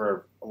riders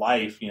for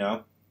life,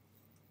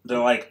 they're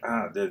like,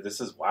 dude, this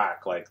is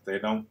whack. Like they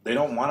don't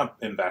want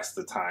to invest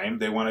the time.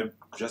 They want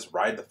to just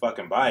ride the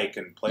fucking bike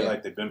and play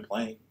like they've been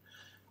playing.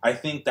 I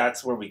think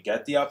that's where we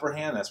get the upper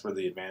hand. That's where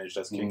the advantage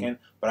does kick in.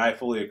 But I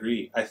fully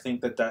agree. I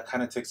think that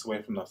kind of takes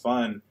away from the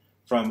fun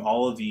from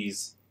all of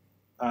these.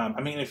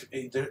 I mean, I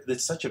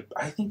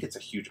think it's a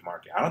huge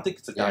market. I don't think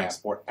it's a dying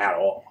sport at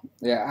all.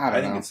 Yeah, I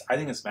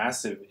think it's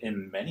massive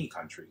in many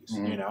countries.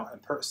 And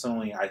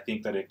personally, I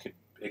think that it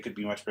could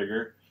be much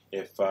bigger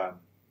if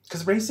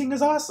because racing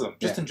is awesome.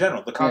 Just in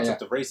general, the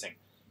concept of racing,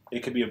 it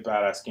could be a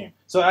badass game.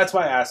 So that's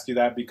why I asked you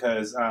that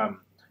because.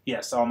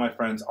 Yes, all my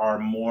friends are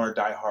more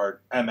diehard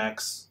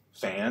MX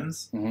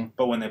fans,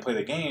 but when they play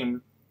the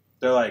game,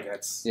 they're like,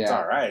 it's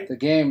all right. The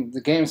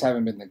games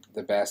haven't been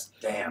the best.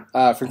 Damn.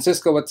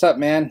 Francisco, what's up,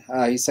 man?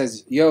 He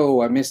says,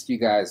 yo, I missed you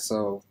guys,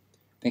 so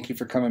thank you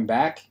for coming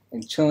back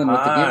and chilling with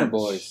the Gamer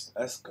Boys.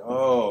 Let's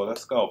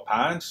go,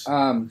 Punch.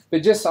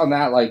 But just on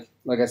that, like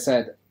I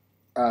said,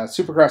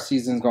 Supercross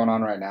season's going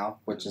on right now,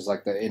 which is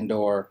like the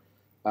indoor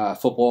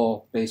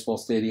football, baseball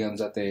stadiums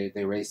that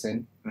they race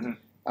in.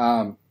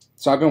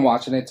 So I've been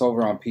watching it. It's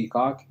over on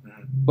Peacock.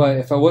 But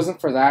if it wasn't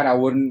for that, I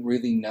wouldn't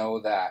really know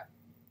that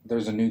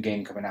there's a new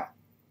game coming out.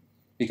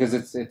 Because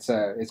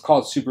it's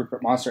called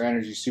Monster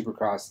Energy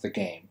Supercross, the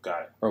game.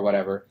 Got it. Or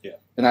whatever. Yeah.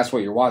 And that's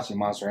what you're watching,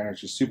 Monster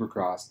Energy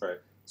Supercross. Right.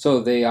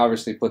 So they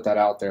obviously put that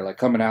out there, like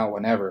coming out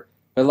whenever.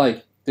 But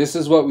like, this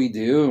is what we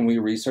do, and we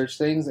research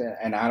things,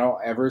 and I don't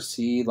ever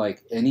see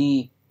like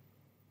any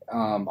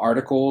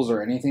articles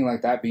or anything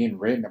like that being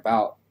written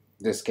about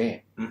this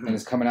game. And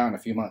it's coming out in a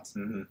few months.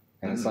 And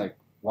it's like,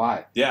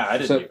 why? Yeah, I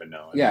didn't even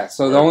know. Yeah,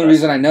 so the only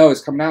reason I know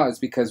it's coming out is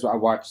because I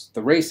watched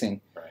the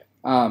racing.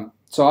 Right.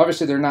 So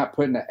obviously they're not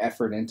putting the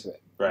effort into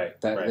it. Right.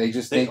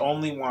 They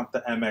only want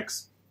the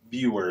MX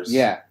viewers.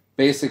 Yeah.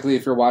 Basically,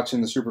 if you're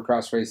watching the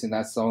Supercross racing,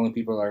 that's the only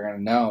people that are going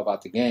to know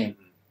about the game.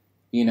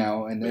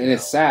 And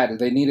it's sad.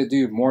 They need to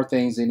do more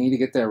things. They need to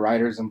get their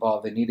riders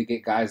involved. They need to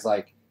get guys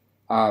like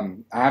I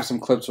have some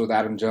clips with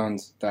Adam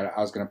Jones that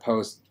I was going to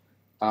post.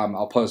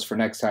 I'll post for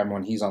next time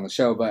when he's on the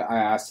show. But I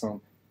asked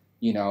him,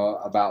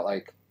 about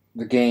like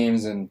the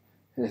games and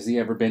has he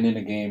ever been in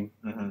a game,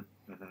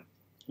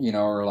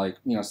 or like,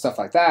 stuff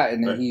like that.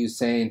 And then he was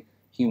saying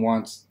he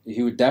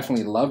would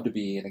definitely love to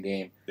be in a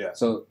game. Yeah.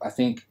 So I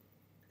think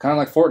kind of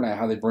like Fortnite,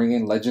 how they bring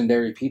in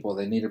legendary people.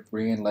 They need to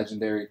bring in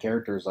legendary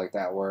characters like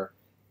that where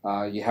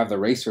you have the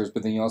racers,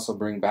 but then you also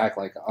bring back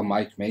like a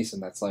Mike Mason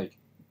that's like,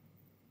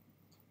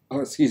 a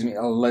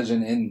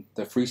legend in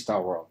the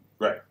freestyle world.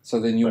 Right. So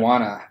then you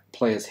want to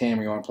play as him,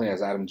 or you want to play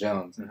as Adam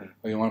Jones,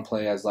 or you want to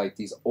play as like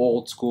these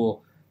old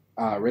school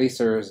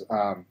racers.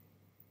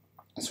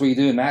 That's what you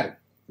do in Madden.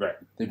 Right.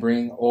 They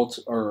bring old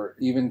or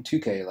even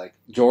 2K, like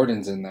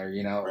Jordan's in there,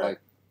 like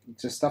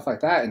just stuff like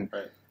that. And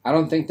I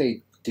don't think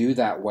they do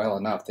that well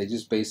enough. They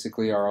just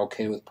basically are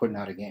okay with putting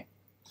out a game.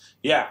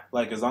 Yeah,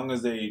 like as long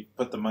as they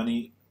put the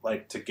money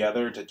like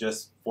together to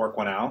just fork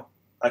one out,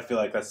 I feel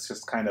like that's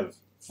just kind of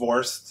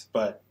forced,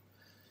 but.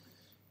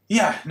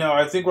 Yeah, no,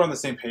 I think we're on the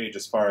same page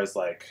as far as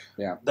like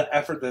the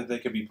effort that they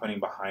could be putting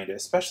behind it,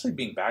 especially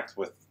being backed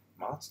with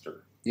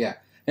Monster. Yeah,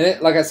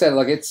 and like I said,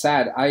 like it's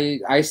sad.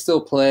 I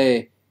still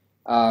play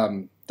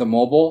the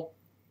mobile,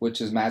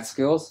 which is Mad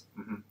Skills,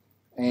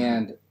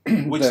 and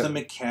the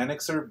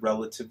mechanics are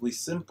relatively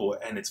simple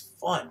and it's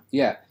fun.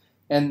 Yeah,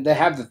 and they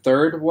have the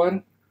third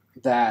one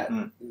that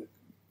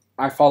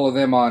I follow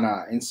them on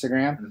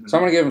Instagram, so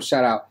I'm gonna give them a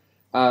shout out.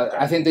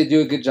 I think they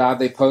do a good job.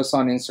 They post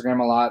on Instagram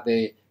a lot.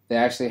 They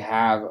actually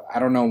have, I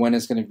don't know when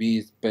it's gonna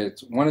be, but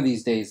it's one of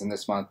these days in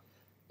this month.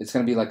 It's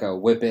gonna be like a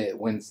Whip It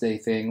Wednesday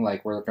thing,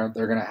 like where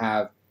they're gonna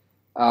have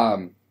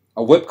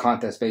a whip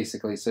contest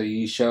basically. So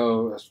you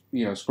show,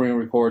 screen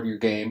record your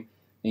game,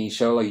 and you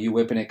show like you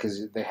whipping it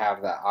because they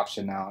have that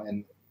option now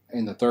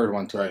in the third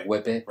one to like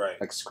whip it,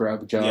 like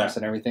scrub jumps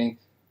and everything.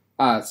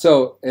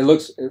 So it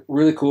looks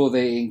really cool.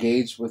 They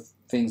engage with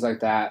things like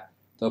that.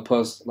 They'll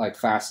post like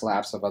fast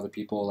laps of other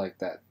people like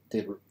that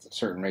did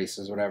certain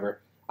races,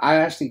 whatever. I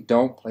actually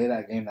don't play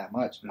that game that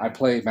much. I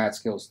play Mad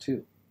Skills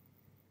 2.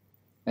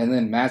 And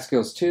then Mad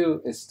Skills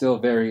 2 is still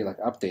very like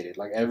updated.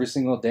 Like every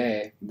single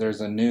day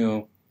there's a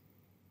new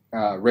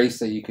race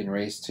that you can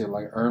race to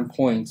like earn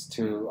points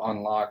to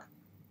unlock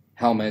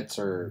helmets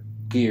or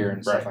gear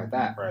and stuff like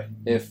that. Right.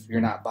 If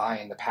you're not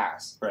buying the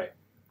pass. Right.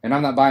 And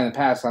I'm not buying the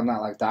pass, so I'm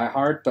not like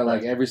diehard, but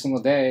like every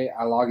single day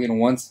I log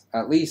in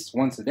at least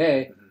once a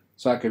day,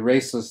 so I could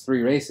race those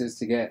 3 races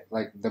to get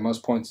like the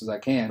most points as I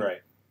can.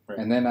 Right.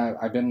 And then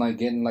I've been like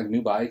getting like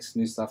new bikes,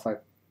 new stuff, like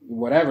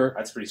whatever.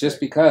 That's pretty just sick.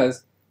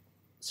 Because,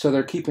 so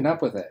they're keeping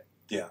up with it.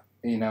 Yeah.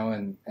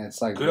 And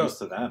it's like kudos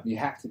to them. You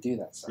have to do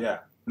that stuff. Yeah.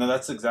 No,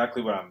 that's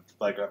exactly what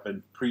I've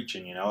been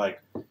preaching. And I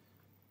like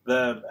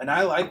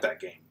that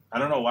game. I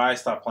don't know why I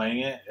stopped playing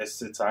it.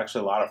 It's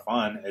actually a lot of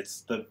fun.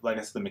 It's like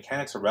I said, the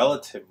mechanics are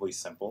relatively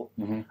simple,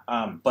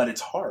 but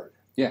it's hard.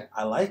 Yeah,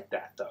 I like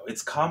that though.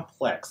 It's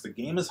complex. The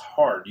game is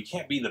hard. You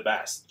can't be the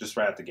best just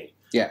right at the gate.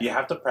 Yeah, you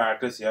have to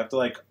practice. You have to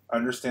like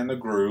understand the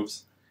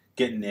grooves,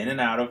 getting in and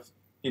out of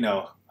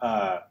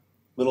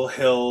little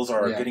hills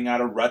or getting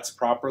out of ruts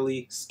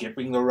properly,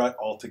 skipping the rut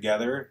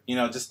altogether.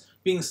 Just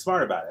being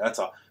smart about it. That's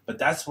all. But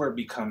that's where it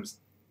becomes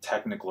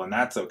technical, and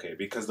that's okay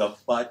because the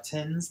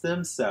buttons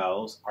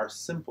themselves are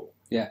simple.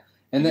 Yeah,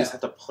 and you just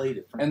have to play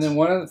different. And then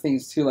one of the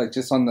things too, like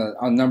just on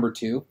number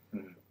 2,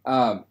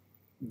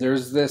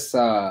 there's this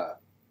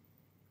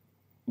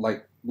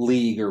like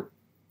league or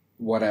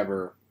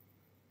whatever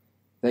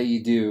that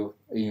you do,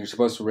 and you're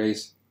supposed to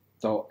race.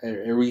 So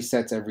it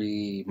resets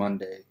every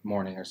Monday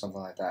morning or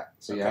something like that.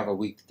 So you have a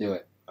week to do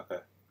it. Okay.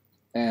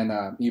 And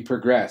you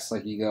progress,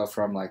 like you go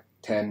from like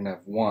 10 to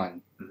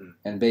 1.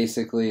 And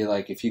basically,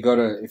 like if you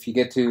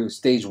get to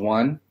stage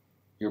 1,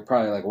 you're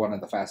probably like one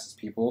of the fastest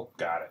people.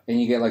 Got it.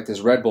 And you get like this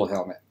Red Bull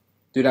helmet.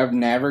 Dude, I've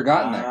never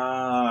gotten there.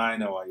 I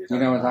know what you're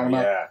talking about. You know what I'm talking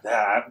about? Yeah,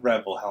 that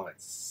Red Bull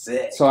helmet's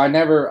sick. So I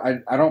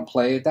don't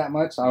play it that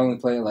much. I only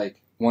play it like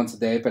once a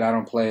day, but I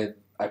don't play it.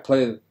 I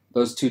play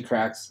those 2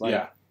 tracks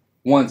like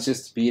once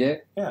just to beat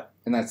it. Yeah.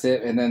 And that's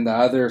it. And then the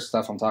other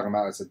stuff I'm talking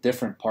about is a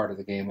different part of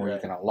the game where you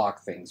can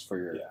unlock things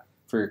for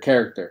your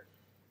character.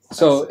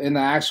 So in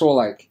the actual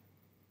like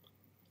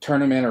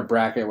tournament or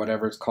bracket,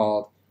 whatever it's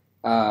called,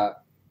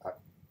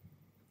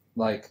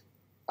 like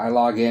I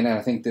log in and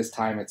I think this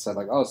time it said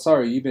like, oh,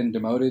 sorry, you've been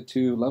demoted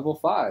to level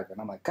 5,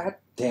 and I'm like, God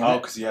damn it! Oh,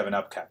 because you haven't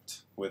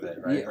upkept with it,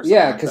 right?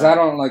 Yeah, because I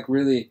don't like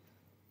really,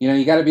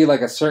 you got to be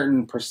like a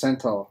certain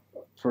percentile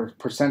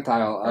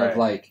of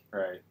like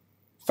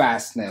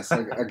fastness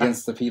like,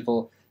 against the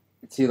people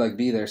to like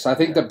be there. So I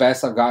think the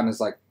best I've gotten is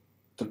like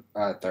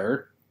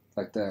third,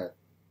 like the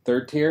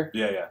 3rd tier.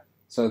 Yeah, yeah.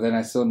 So then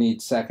I still need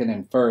 2nd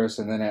and 1st,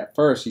 and then at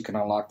 1st you can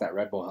unlock that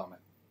Red Bull helmet.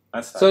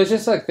 So it's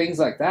just like things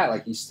like that.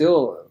 Like you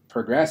still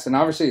progress, and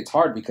obviously it's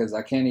hard because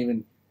I can't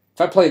even.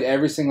 If I played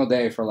every single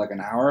day for like an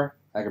hour,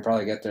 I could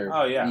probably get there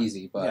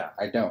easy, but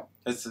I don't.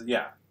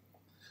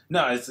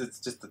 No, it's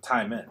just the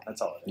time in.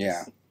 That's all it is.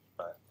 Yeah,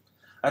 but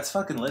that's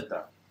fucking lit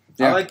though.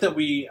 Yeah. I like that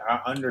we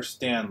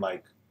understand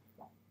like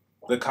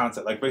the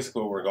concept, like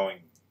basically where we're going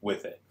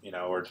with it.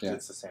 Or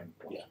it's the same.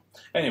 Yeah.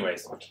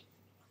 Anyways.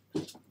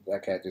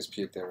 That cat just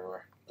puked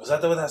everywhere. Was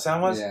that what that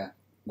sound was? Yeah.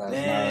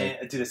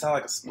 Dude, it sounded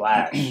like a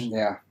splash.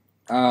 Yeah.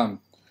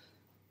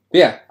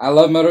 Yeah, I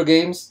love moto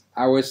games.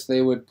 I wish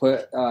they would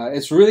put...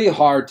 it's really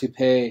hard to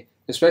pay,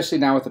 especially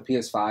now with the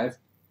PS5.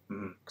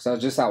 Because I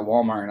was just at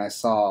Walmart and I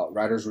saw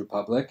Riders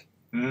Republic.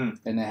 And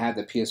they had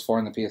the PS4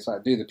 and the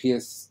PS5. Dude, the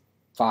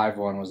PS5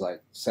 one was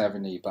like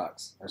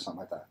 $70 or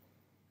something like that.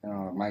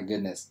 Oh, my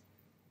goodness.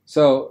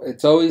 So,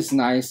 it's always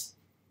nice.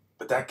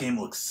 But that game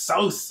looks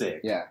so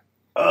sick. Yeah.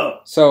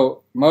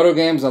 So, moto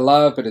games I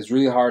love, but it's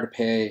really hard to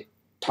pay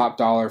top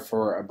dollar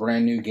for a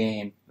brand new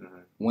game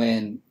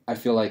when I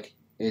feel like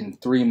in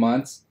 3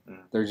 months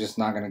they're just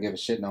not going to give a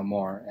shit no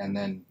more and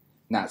then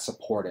not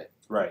support it.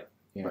 Right.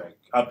 Right.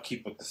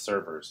 Upkeep with the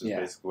servers is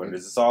basically what it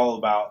is. It's all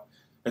about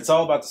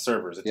the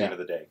servers at the end of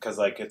the day. Because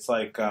like it's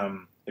like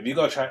if you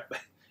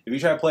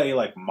try to play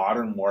like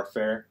Modern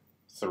Warfare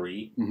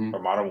 3 or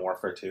Modern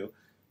Warfare 2.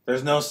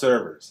 There's no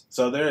servers,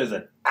 so there is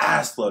an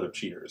ass load of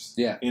cheaters.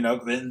 Yeah,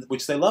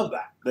 which they love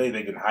that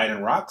they can hide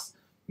in rocks.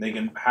 They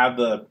can have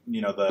the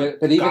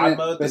God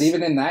mode. But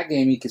even in that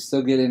game, you can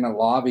still get in a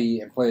lobby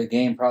and play a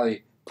game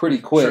probably pretty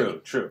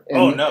quick. True.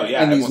 And,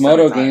 And these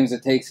moto games,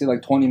 it takes you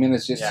like 20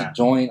 minutes just to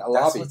join a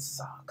lobby. That's what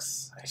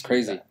sucks. It's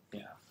crazy.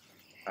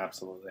 Yeah,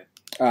 Absolutely.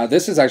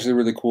 This is actually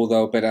really cool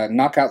though. But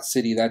Knockout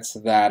City, that's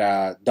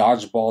that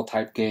dodgeball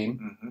type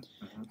game.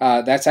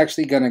 That's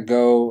actually going to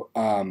go.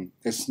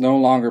 It's no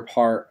longer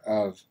part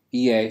of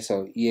EA,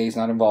 so EA is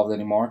not involved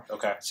anymore.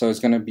 Okay. So it's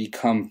going to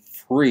become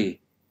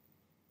free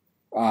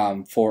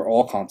for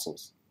all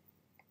consoles.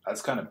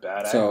 That's kind of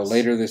badass. So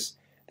later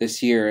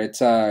this year,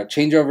 its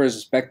changeover is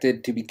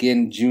expected to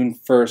begin June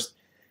 1st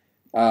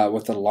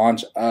with the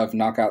launch of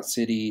Knockout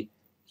City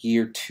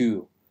Year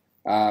 2.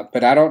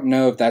 But I don't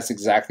know if that's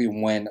exactly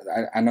when.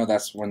 I know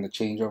that's when the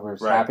changeover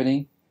is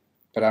happening,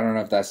 but I don't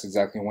know if that's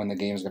exactly when the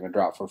game is going to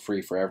drop for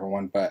free for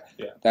everyone. But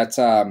that's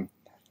I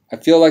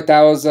feel like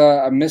that was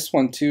a missed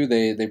one too.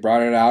 They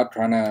brought it out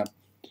trying to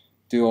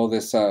do all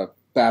this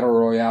battle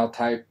royale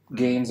type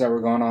games that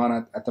were going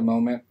on at the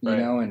moment, you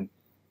know, and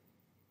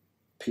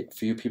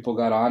few people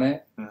got on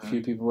it. A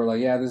few people were like,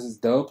 "Yeah, this is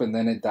dope," and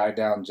then it died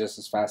down just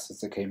as fast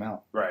as it came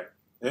out. Right.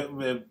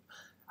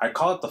 I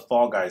call it the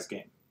Fall Guys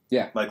game.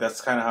 Yeah, like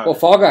that's kind of how. Well,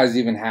 Fall Guys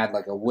even had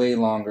like a way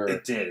longer.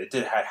 It did.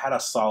 It had a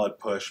solid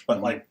push,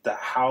 but like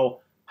how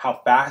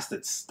fast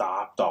it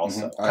stopped.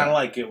 Also, kind of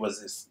like it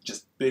was this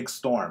just big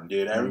storm,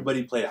 dude.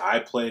 Everybody played. I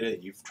played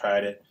it. You've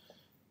tried it,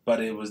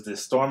 but it was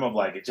this storm of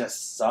like it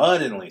just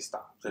suddenly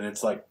stopped, and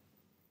it's like,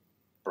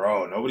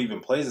 bro, nobody even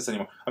plays this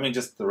anymore. I mean,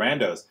 just the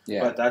randos.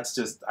 Yeah. But that's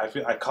just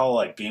I call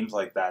like games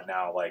like that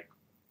now like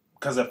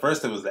because at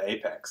first it was the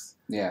Apex.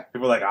 Yeah.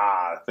 People were like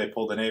they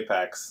pulled an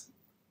Apex.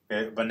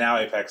 But now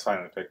Apex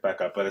finally picked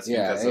back up, but it's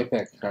because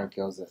Apex kind of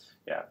kills it.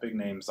 Yeah, big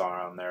names are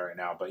on there right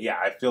now. But yeah,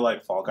 I feel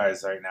like Fall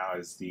Guys right now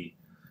is the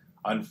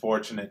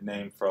unfortunate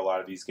name for a lot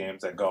of these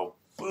games that go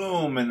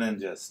boom and then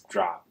just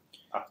drop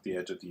off the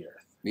edge of the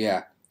earth.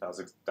 Yeah, that was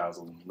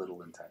a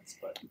little intense,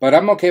 but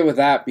I'm okay with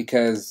that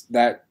because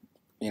that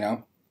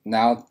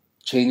now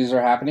changes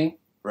are happening,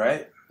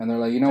 right? And they're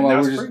like, you know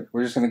what,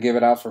 we're just gonna give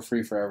it out for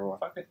free for everyone.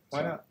 Fuck it,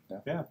 why not?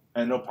 Yeah,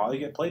 and it'll probably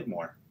get played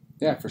more.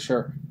 Yeah, for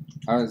sure.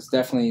 It's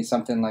definitely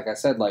something, like I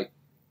said, like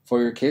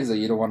for your kids that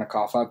you don't want to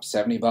cough up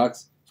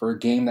 $70 for a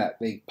game that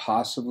they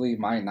possibly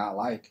might not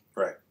like.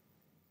 Right.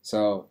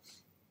 So,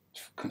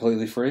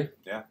 completely free.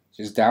 Yeah.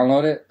 Just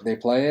download it. They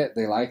play it.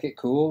 They like it.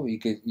 Cool. You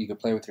could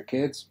play with your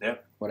kids.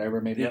 Yep. Whatever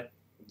it may be. Yep.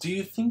 Do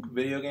you think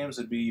video games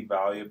would be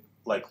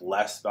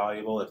less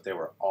valuable if they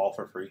were all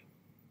for free?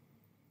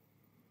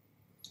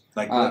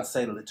 Like let's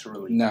say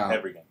literally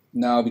every game.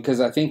 No,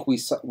 because I think we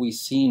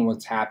seen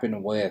what's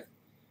happened with.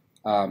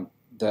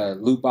 The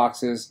loot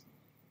boxes,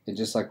 and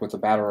just like with the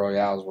battle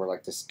royales, where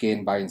like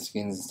the buying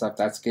skins and stuff,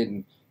 that's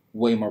getting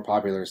way more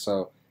popular.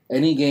 So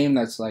any game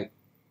that's like,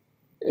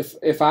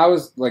 if I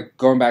was like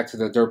going back to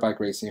the dirt bike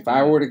racing, if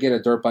I were to get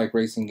a dirt bike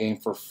racing game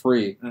for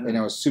free and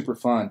it was super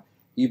fun,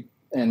 I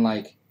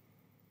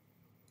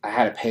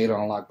had to pay to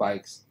unlock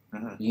bikes,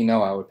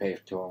 I would pay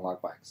to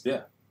unlock bikes.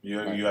 Yeah,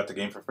 you got the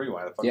game for free.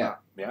 Why the fuck not?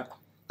 Yeah,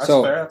 that's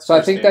fair. So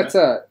I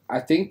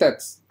think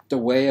that's the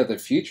way of the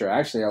future.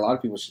 Actually, a lot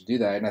of people should do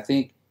that, and I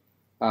think.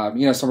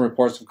 Some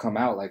reports have come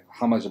out like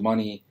how much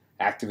money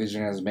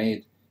Activision has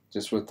made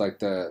just with like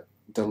the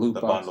loot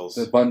box,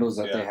 the bundles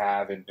that they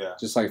have, and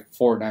just like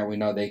Fortnite, we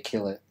know they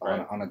kill it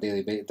on a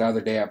daily basis. The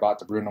other day, I bought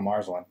the Bruno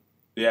Mars one.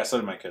 Yeah, so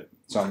did my kid.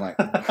 So I'm like,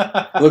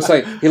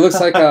 he looks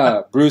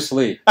like Bruce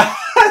Lee.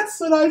 That's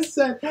what I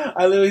said.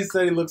 I literally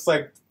said he looks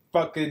like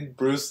fucking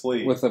Bruce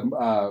Lee with an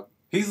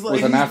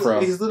afro.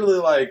 He's literally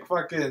like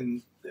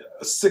fucking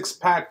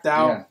 6-packed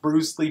out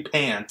Bruce Lee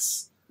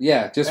pants.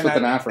 Yeah, just with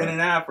an afro. And an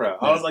afro.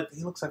 I was like,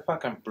 he looks like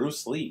fucking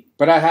Bruce Lee.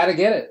 But I had to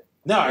get it.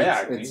 No,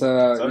 it's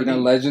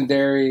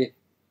legendary.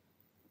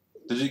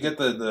 Did you get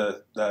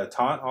the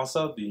taunt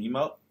also? The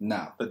emote?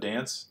 No. The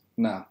dance?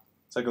 No.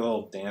 It's like a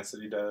little dance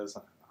that he does.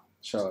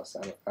 Show us.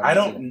 I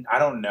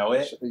don't know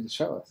it.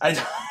 Show us. I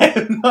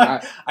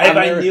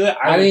knew it.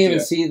 I didn't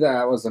even see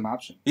that was an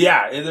option.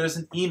 Yeah, there's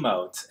an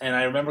emote, and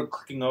I remember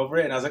clicking over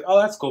it, and I was like,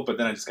 "Oh, that's cool," but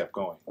then I just kept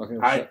going. Okay,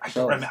 I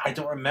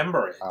don't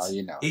remember it. Oh,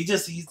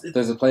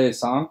 Does it play a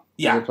song?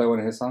 Yeah. Does it play one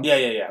of his songs? Yeah.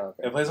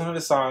 Okay. It plays one of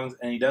his songs,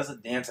 and he does a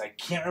dance. I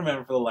can't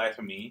remember for the life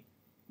of me.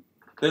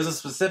 There's a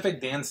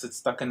specific dance that's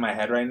stuck in my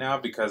head right now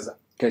because.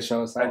 Okay,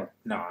 show us that one.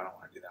 No, I don't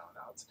want to do that one.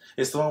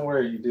 It's the one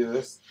where you do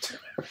this.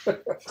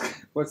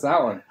 What's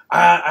that one?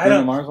 I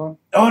don't. Mars one?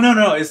 Oh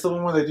no! It's the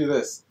one where they do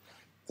this.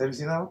 Have you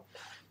seen that one?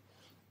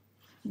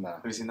 No.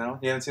 Have you seen that one?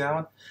 You haven't seen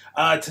that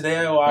one? Today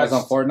I watched.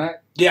 That's on Fortnite.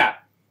 Yeah.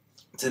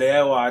 Today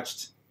I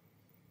watched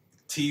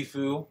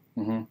Tfue,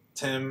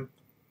 Tim,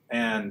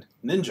 and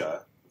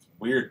Ninja.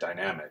 Weird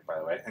dynamic, by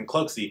the way. And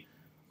Cloaksy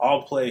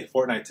all play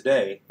Fortnite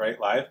today, right,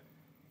 live.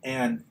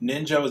 And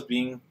Ninja was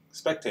being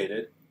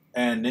spectated,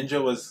 and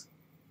Ninja was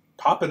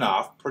popping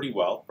off pretty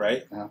well,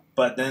 right? Yeah.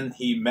 But then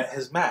he met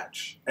his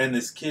match, and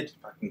this kid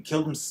fucking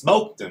killed him,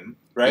 smoked him,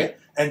 right?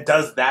 Yeah. And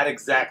does that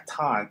exact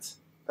taunt,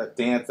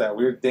 that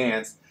weird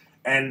dance,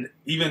 and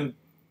even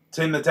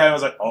Tim the Tag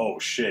was like, "Oh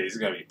shit, he's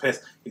gonna be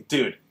pissed."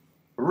 Dude,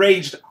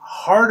 raged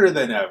harder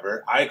than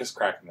ever. I was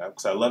cracking up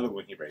because I love it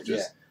when he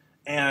rages,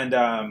 and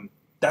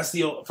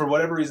for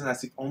whatever reason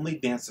that's the only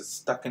dance that's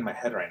stuck in my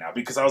head right now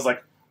because I was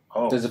like,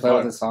 "Oh." Does it play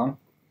with the song?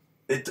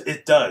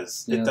 It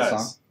does. It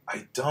does.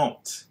 I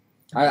don't.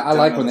 I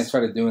like when they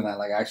started doing that,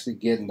 like actually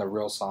getting the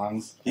real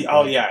songs.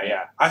 Oh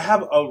yeah. I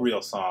have a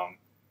real song,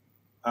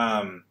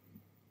 and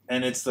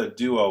it's the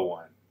duo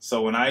one.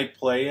 So when I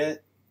play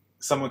it,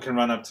 someone can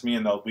run up to me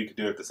and we could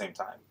do it at the same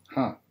time.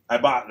 Huh. I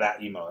bought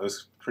that emote. It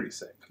was pretty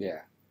sick.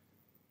 Yeah.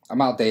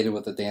 I'm outdated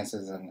with the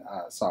dances and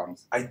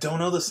songs. I don't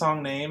know the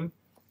song name,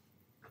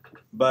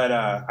 but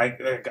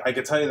I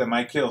could tell you that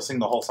my kid will sing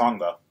the whole song,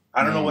 though.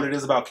 I don't know what it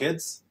is about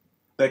kids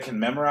that can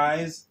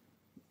memorize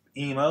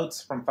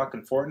emotes from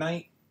fucking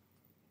Fortnite,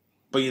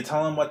 but you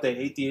tell them what they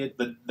ate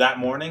that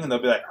morning, and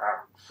they'll be like,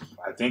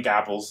 I think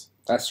apples.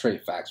 That's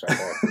straight facts right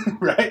there.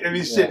 Right? I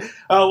mean, shit.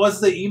 Oh, what's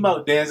the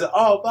emote dance?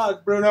 Oh,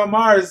 fuck, Bruno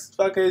Mars,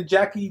 fucking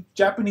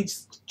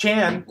Japanese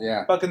Chan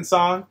fucking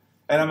song.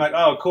 And I'm like,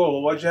 oh, cool.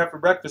 Well, what'd you have for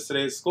breakfast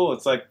today at school?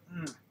 It's like,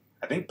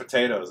 I think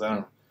potatoes. I don't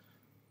know.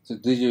 So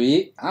did you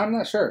eat? I'm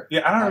not sure.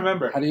 Yeah, I don't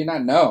remember. How do you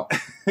not know?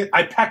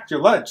 I packed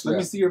your lunch. Let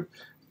me see your...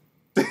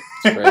 It's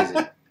crazy.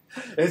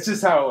 It's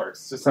just how it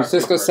works.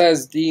 Francisco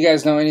says, do you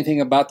guys know anything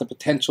about the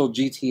potential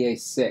GTA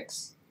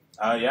 6?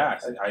 Yeah.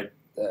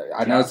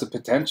 I know it's a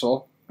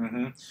potential.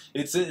 Mm-hmm.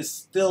 It's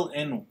still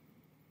in...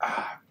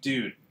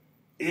 dude.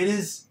 It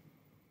is...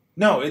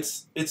 No,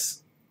 it's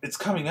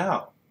coming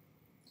out.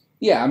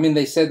 Yeah, I mean,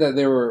 they said that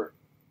they were...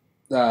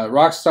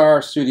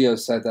 Rockstar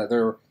Studios said that they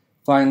were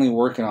finally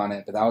working on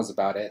it, but that was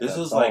about it. This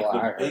was like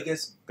the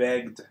biggest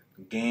begged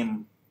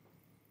game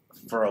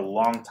for a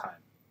long time.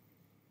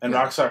 And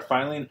Rockstar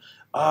finally...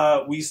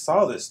 we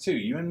saw this too.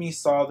 You and me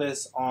saw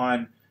this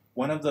on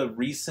one of the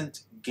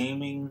recent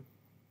gaming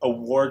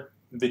award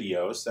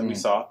videos that we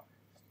saw.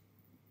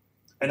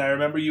 And I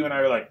remember you and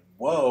I were like,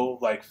 whoa,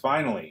 like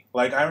finally.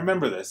 Like I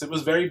remember this. It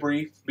was very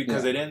brief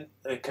because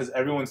because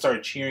everyone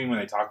started cheering when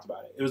they talked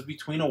about it. It was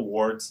between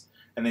awards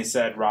and they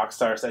said,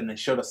 Rockstar said, and they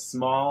showed a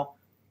small,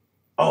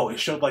 it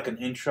showed like an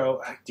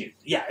intro. Dude,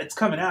 yeah, it's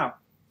coming out.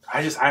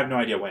 I have no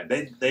idea when.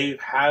 They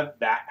have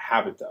that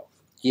habit though.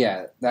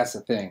 Yeah, that's the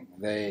thing.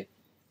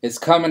 It's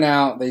coming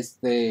out.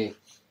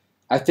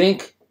 I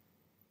think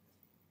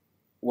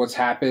what's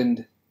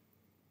happened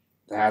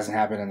that hasn't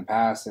happened in the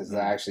past is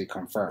actually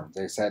confirmed.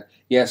 They said,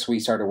 yes, we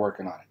started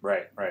working on it.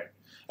 Right.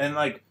 And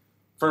like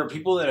for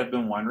people that have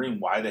been wondering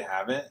why they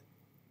haven't,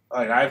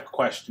 like I've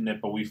questioned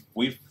it, but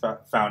we've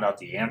found out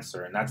the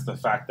answer, and that's the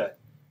fact that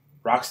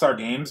Rockstar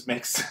Games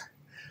makes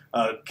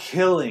a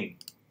killing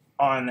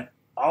on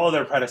all of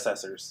their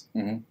predecessors.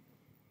 Mm-hmm.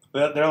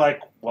 They're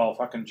like, well,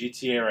 fucking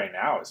GTA right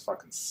now is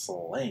fucking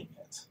slaying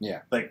it.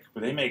 Yeah. Like,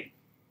 they make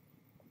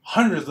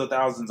hundreds of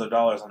thousands of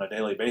dollars on a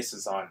daily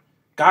basis on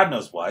God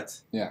knows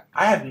what. Yeah.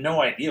 I have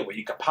no idea what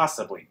you could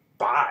possibly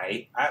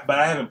buy, but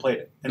I haven't played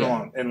it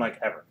in like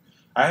ever.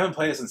 I haven't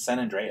played it since San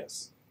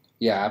Andreas.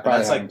 Yeah, I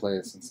probably haven't played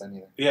it since then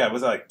either. Yeah,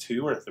 was it like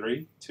 2 or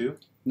 3? 2?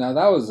 No,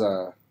 that was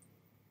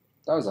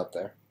up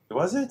there.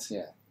 Was it?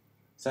 Yeah.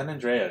 San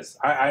Andreas.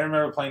 I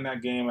remember playing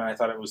that game, and I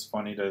thought it was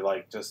funny to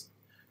like just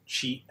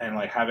cheat and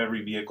like have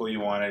every vehicle you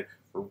wanted,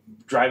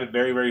 drive it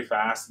very, very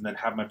fast, and then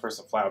have my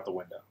person fly out the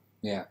window.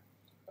 Yeah.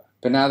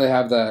 But now they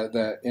have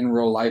the in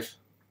real life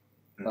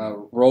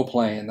role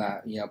playing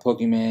that,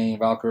 Pokemon,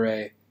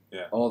 Valkyrie,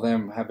 all of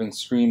them have been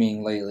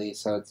streaming lately,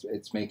 so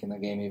it's making the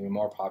game even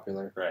more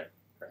popular. Right.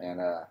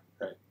 And I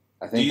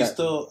think. Do you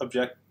still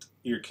object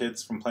your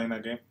kids from playing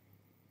that game?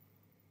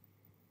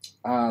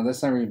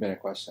 That's never even been a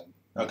question.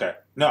 Okay.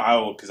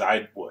 No, because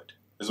I would.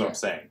 Is what I'm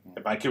saying.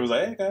 If my kid was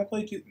like, "Hey, can I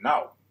play you?"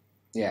 No.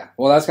 Yeah.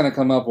 Well, that's going to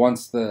come up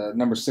once the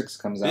number 6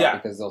 comes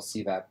out because they'll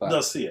see that. But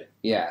they'll see it.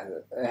 Yeah,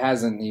 it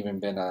hasn't even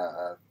been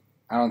I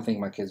don't think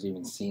my kids have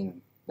even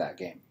seen that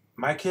game.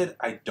 My kid,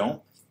 I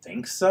don't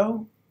think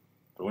so.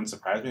 It wouldn't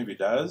surprise me if he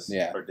does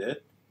or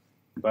did.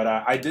 But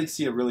I did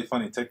see a really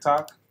funny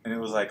TikTok, and it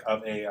was like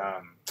of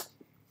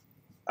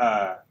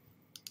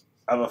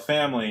a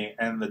family,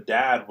 and the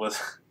dad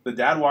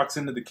walks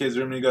into the kid's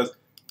room and he goes,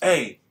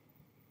 "Hey,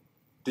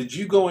 did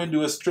you go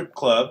into a strip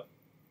club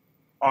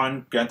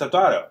on Grand Theft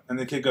Auto?" And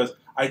the kid goes,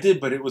 "I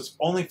did, but it was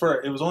only for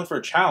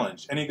a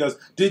challenge." And he goes,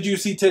 "Did you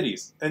see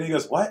titties?" And he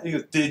goes, "What?" And he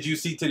goes, "Did you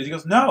see titties?" He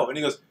goes, "No." And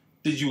he goes,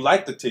 "Did you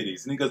like the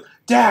titties?" And he goes,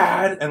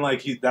 "Dad!" And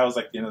like that was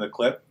like the end of the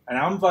clip. And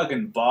I'm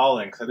fucking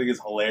bawling because I think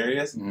it's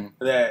hilarious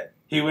that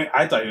he went.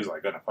 I thought he was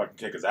like gonna fucking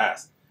kick his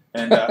ass,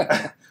 and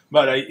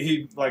but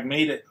he like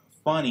made it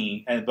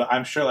funny. But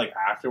I'm sure like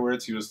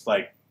afterwards he was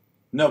like,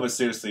 "No, but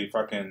seriously,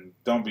 fucking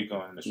don't be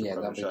going to strip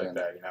club and shit like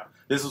that."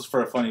 This was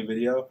for a funny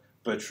video.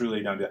 But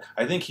truly don't do that.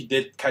 I think he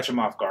did catch him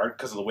off guard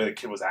because of the way the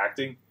kid was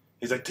acting.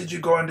 He's like, "Did you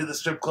go into the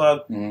strip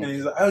club?" And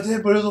he's like, "I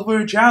did, but it was a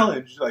weird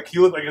challenge." Like he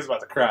looked like he was about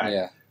to cry.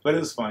 Yeah. But it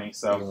was funny.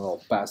 So you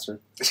little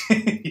bastard.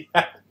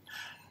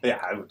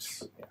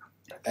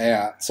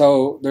 Yeah.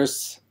 So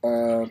there's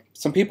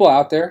some people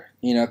out there,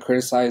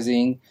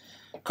 criticizing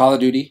Call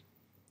of Duty.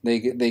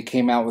 They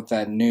came out with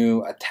that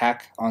new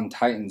Attack on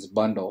Titans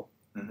bundle.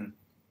 Mm-hmm.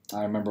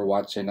 I remember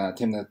watching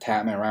Tim the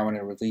Tatman right when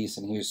it released,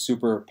 and he was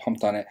super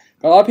pumped on it.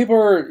 But a lot of people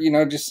were,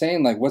 just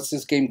saying, like, what's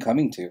this game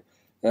coming to?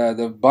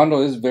 The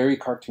bundle is very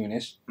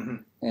cartoonish,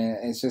 and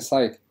it's just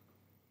like,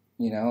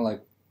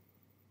 like,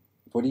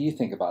 what do you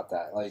think about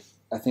that? Like,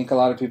 I think a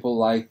lot of people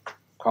like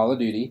Call of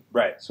Duty.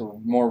 Right.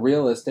 So more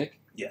realistic.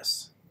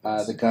 Yes.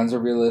 The guns are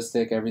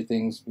realistic.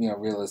 Everything's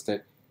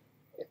realistic.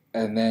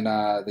 And then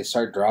they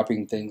start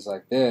dropping things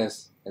like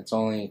this. It's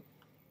only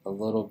a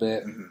little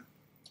bit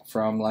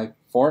from like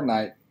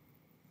Fortnite.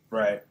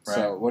 Right.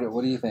 So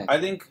what do you think? I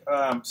think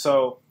I'm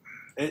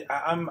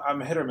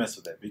hit or miss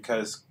with it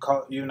because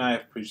you and I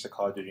have preached that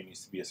Call of Duty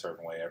needs to be a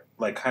certain way,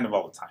 like kind of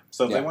all the time.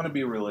 So if they want to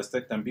be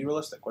realistic, then be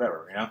realistic.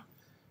 Whatever, If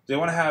they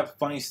want to have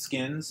funny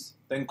skins,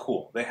 then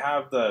cool. They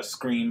have the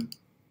Scream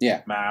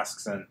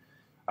masks, and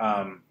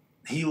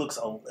he looks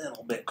a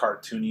little bit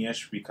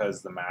cartoony-ish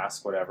because the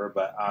mask, whatever.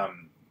 But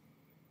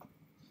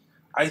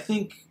I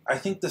think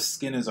the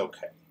skin is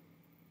okay.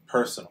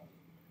 Personally,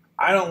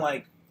 I don't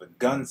like the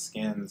gun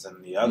skins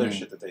and the other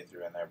shit that they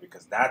threw in there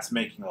because that's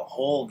making the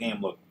whole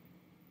game look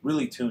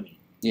really toony.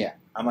 Yeah.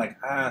 I'm like,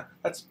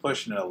 that's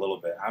pushing it a little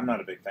bit. I'm not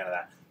a big fan of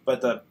that.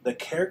 But the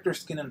character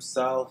skin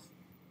himself,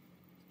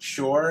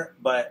 sure,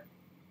 but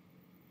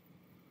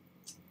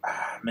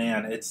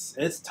man,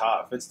 it's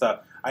tough. It's tough.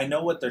 I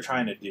know what they're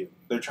trying to do.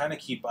 They're trying to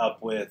keep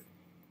up with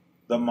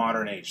the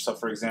modern age. So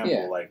for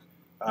example, like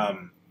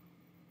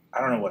I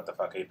don't know what the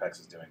fuck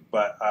Apex is doing,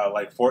 but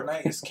like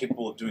Fortnite is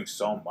capable of doing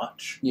so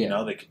much.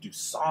 Yeah. They could do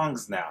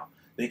songs now.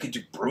 They could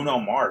do Bruno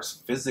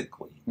Mars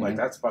physically. Like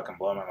that's fucking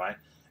blowing my mind.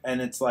 And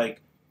it's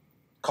like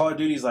Call of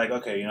Duty's like,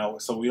 okay,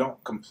 so we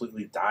don't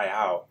completely die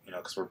out,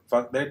 because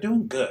they're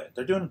doing good.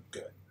 They're doing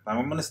good.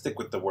 I'm gonna stick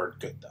with the word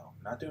good though.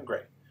 Not doing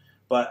great.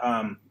 But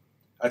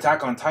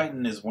Attack on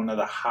Titan is one of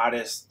the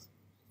hottest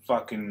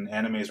fucking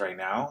animes right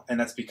now, and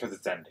that's because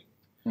it's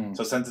ending.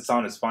 So since it's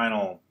on its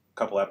final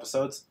couple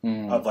episodes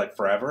of like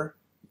forever,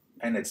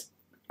 and it's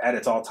at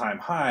its all-time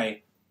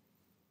high,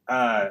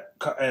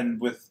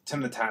 and with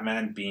Tim the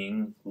Tatman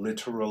being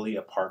literally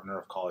a partner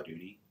of Call of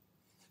Duty,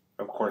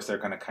 of course they're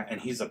gonna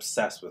and he's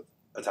obsessed with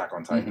Attack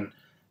on Titan.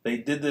 They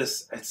did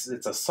this. It's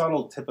a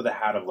subtle tip of the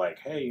hat of like,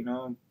 hey,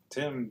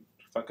 Tim,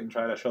 fucking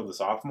try to show this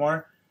off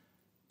more.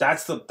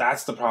 That's the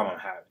problem I'm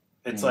having.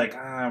 It's like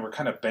we're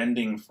kind of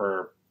bending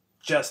for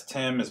just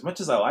Tim. As much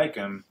as I like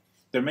him,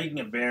 they're making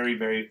it very,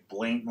 very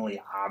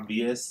blatantly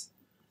obvious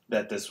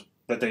that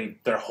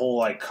their whole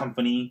like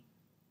company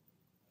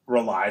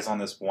relies on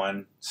this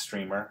one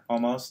streamer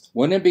almost.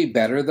 Wouldn't it be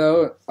better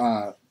though?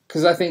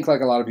 Because I think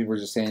like a lot of people are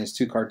just saying it's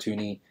too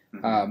cartoony.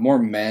 More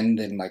men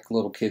than like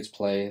little kids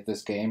play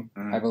this game,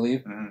 I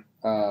believe.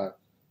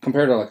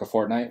 Compared to like a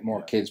Fortnite,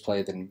 more kids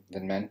play than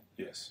men.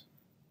 Yes.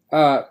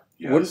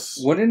 Yes.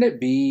 Wouldn't it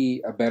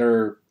be a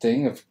better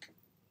thing of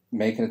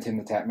making a Tim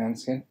the Tatman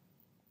skin?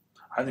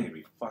 I think it'd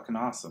be fucking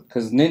awesome.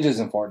 Because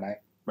Ninja's in Fortnite.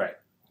 Right.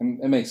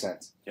 It makes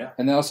sense. Yeah.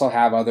 And they also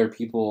have other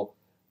people,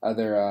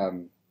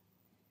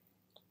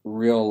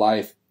 real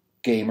life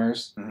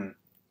gamers,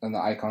 and the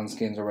icon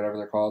skins or whatever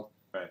they're called.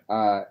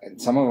 Right. And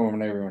some of them I've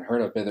never even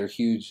heard of, but they're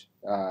huge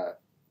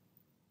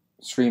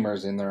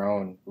streamers in their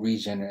own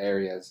region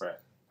areas. Right.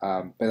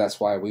 But that's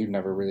why we've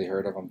never really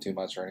heard of them too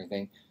much or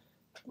anything.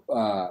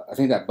 I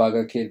think that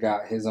Bugga kid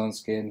got his own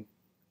skin.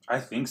 I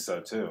think so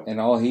too. And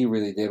all he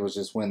really did was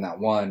just win that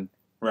one.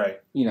 Right.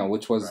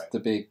 Which was the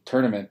big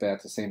tournament, but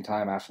at the same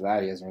time, after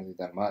that, he hasn't really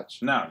done much.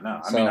 No.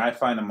 I mean, I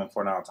find him on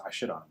Fortnite. I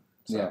shit on him.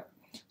 So. Yeah.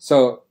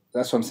 So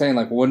that's what I'm saying.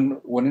 Like,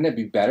 wouldn't it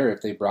be better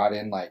if they brought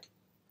in like,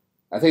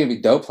 I think it'd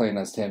be dope playing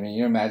as Tim. And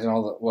you imagine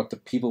what the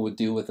people would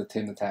do with the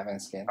Tim the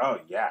Tatman skin. Oh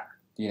yeah.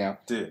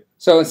 Dude.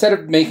 So instead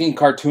of making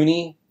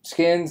cartoony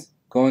skins,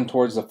 going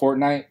towards the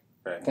Fortnite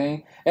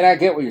thing, and I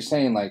get what you're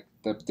saying. Like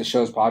the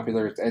show's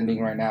popular, it's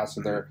ending right now,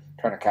 so they're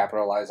trying to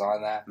capitalize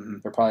on that.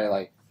 They're probably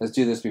like, let's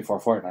do this before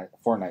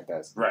Fortnite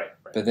does. Right.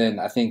 But then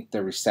I think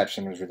the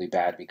reception was really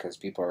bad because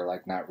people are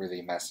like not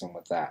really messing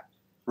with that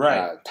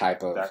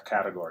type of that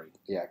category.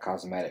 Yeah,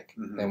 cosmetic.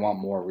 They want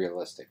more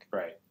realistic.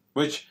 Right.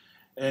 Which,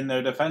 in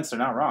their defense, they're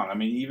not wrong. I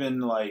mean,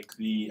 even like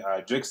the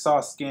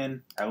Jigsaw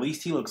skin, at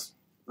least he looks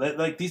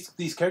like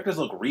these characters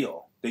look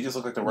real. They just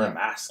look like they're wearing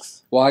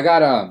masks. Well, I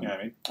got you know what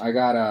I mean? I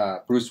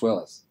got Bruce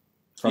Willis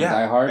from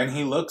Die Hard, and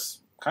he looks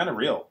kind of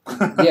real.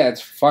 Yeah,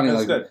 it's funny. That's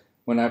like good.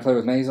 When I play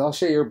with Maze, oh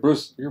shit, you're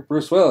Bruce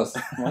Willis.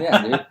 Well,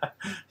 yeah, dude.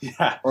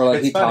 Yeah. Or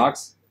like he funny.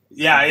 Talks.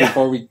 Yeah.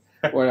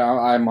 Before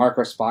I mark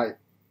our spot.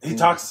 He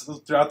talks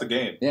throughout the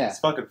game. Yeah. It's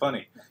fucking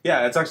funny.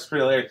 Yeah, it's actually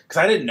pretty hilarious because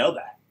I didn't know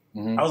that.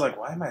 I was like,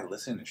 why am I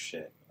listening to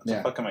shit? What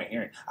the fuck am I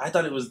hearing? I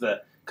thought it was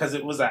because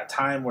it was that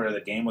time where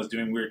the game was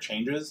doing weird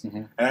changes,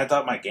 and I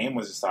thought my game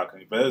was just talking to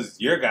me, but it was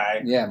your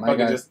guy, my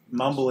guy, just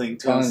mumbling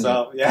to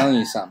himself, telling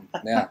you something,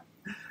 yeah.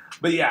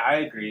 But yeah, I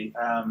agree.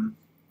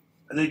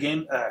 The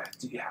game,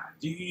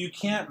 you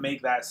can't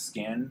make that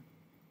skin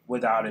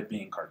without it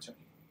being cartoony.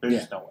 There's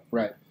just no way,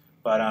 right?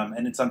 But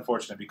and it's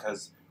unfortunate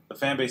because the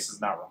fan base is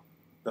not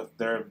wrong.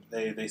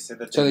 They say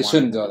that they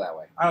shouldn't go that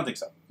way. I don't think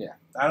so. Yeah,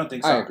 I don't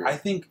think so. I agree. I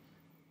think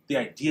the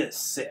idea is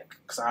sick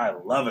because I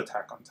love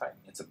Attack on Titan.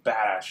 It's a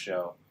badass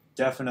show,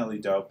 definitely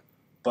dope.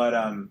 But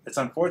it's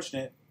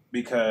unfortunate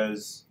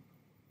because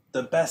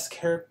the best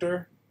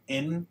character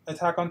in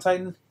Attack on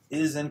Titan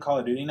is in Call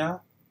of Duty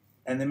now,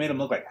 and they made him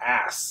look like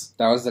ass.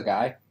 That was the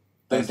guy.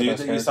 The dude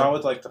that you saw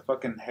with like the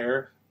fucking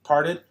hair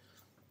parted.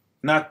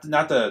 Not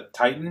the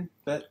Titan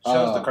that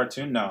shows the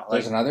cartoon. No,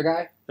 there's another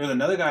guy. There's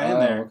another guy in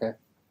there. Okay.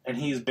 And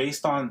he's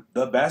based on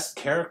the best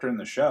character in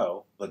the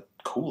show, the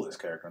coolest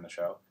character in the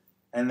show,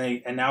 and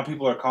now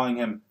people are calling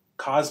him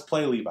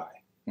Cosplay Levi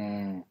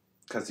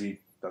because he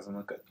doesn't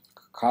look good.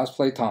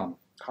 Cosplay Tom.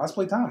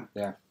 Cosplay Tom.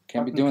 Yeah,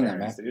 can't be doing that,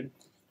 man. Dude.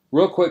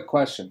 Real quick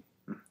question,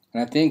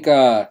 and I think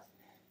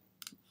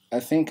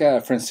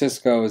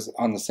Francisco is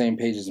on the same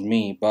page as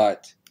me,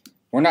 but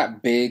we're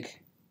not big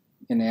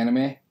in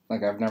anime.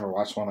 Like I've never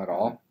watched one at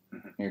all.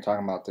 Mm-hmm. And you're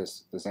talking about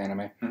this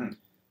anime. Mm-hmm.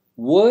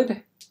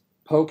 Would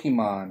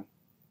Pokemon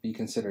be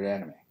considered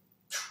anime?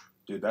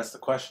 Dude, that's the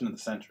question of the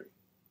century.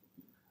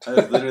 That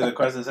is literally the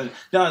question of the century.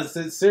 No,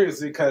 it's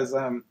seriously because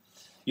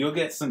you'll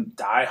get some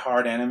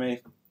die-hard anime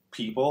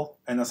people,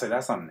 and they'll say,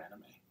 that's not an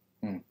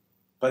anime.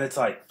 But it's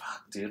like,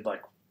 fuck, dude,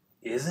 like,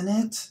 isn't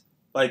it?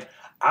 Like,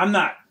 I'm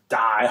not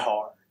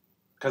die-hard,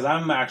 because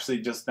I'm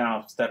actually just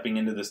now stepping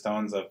into the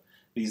stones of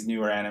these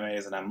newer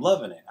animes, and I'm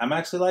loving it. I'm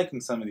actually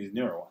liking some of these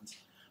newer ones.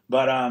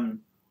 But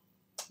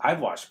I've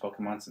watched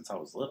Pokemon since I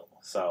was little,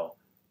 so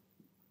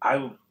I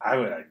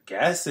would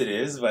guess it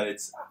is, but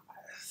it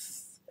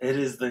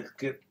is the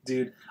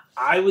dude.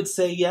 I would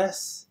say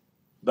yes,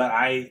 but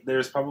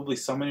there's probably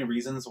so many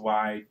reasons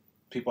why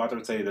people out there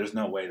would say there's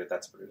no way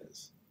that's what it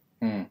is.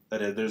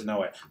 There's no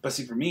way. But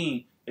see, for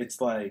me,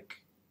 it's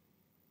like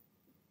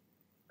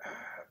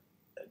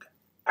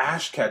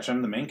Ash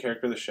Ketchum, the main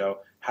character of the show,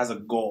 has a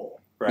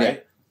goal, right? Yeah.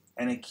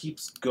 And it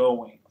keeps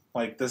going.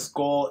 Like this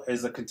goal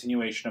is a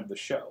continuation of the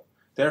show,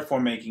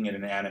 therefore making it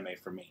an anime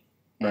for me.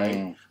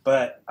 Right,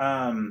 but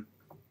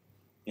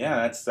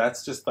yeah,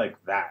 that's just like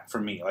that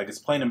for me. Like it's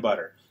plain and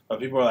butter. But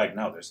people are like,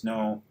 no, there's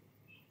no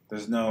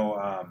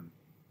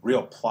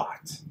real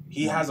plot.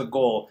 He has a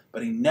goal,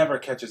 but he never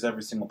catches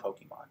every single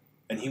Pokemon,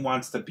 and he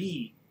wants to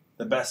be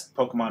the best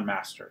Pokemon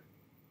master,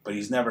 but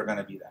he's never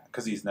gonna be that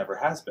because he's never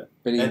has been.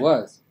 But he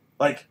was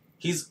like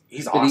he's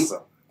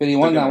awesome. But he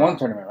won that one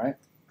tournament, right?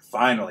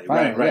 Finally,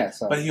 right. Yeah,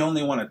 so. But he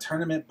only won a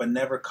tournament, but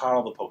never caught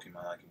all the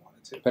Pokemon like he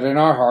wanted to. But in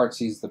our hearts,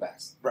 he's the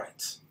best.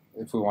 Right.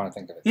 If we want to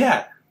think of it.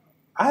 Yeah.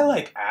 I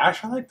like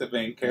Ash. I like the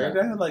main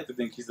character. Yeah. I like to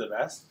think he's the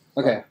best.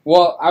 Okay.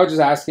 Well, I was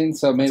just asking,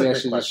 so maybe I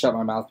should just shut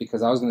my mouth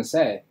because I was going to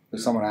say,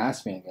 if someone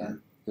asked me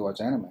again, you watch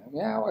anime?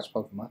 Yeah, I watch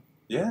Pokemon.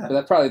 Yeah. But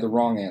that's probably the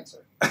wrong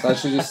answer. So I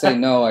should just say,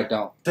 no, I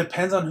don't.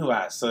 Depends on who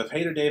asks. So if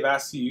Hater Dave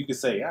asks you, you could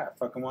say, yeah, I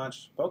fucking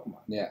watch Pokemon.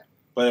 Yeah.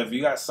 But if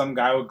you got some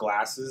guy with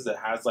glasses that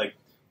has like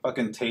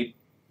fucking tape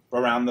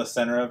around the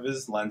center of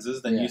his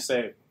lenses, then you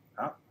say,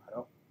 oh, I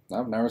don't.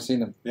 I've never seen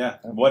him. Yeah.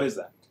 What is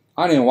that?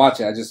 I don't even watch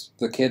it.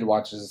 The kid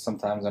watches it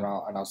sometimes, and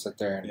I'll sit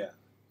there and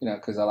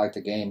because I like the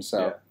game.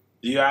 So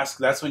do you ask?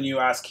 That's when you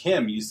ask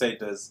him. You say,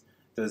 does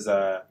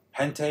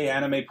hentai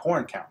anime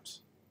porn count?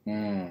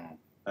 And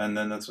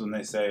then that's when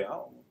they say,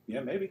 oh yeah,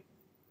 maybe.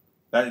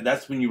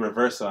 That's when you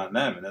reverse it on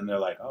them, and then they're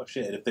like, oh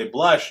shit. If they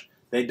blush,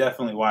 they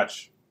definitely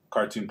watch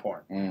cartoon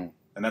porn, and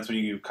that's when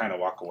you kind of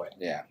walk away.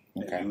 Yeah.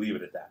 Okay. And you leave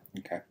it at that.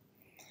 Okay.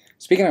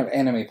 Speaking of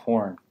anime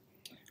porn,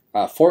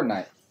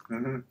 Fortnite.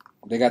 Mm-hmm.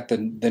 They got the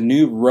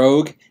new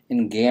Rogue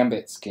and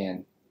Gambit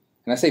skin.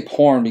 And I say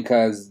porn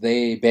because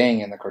they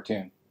bang in the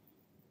cartoon.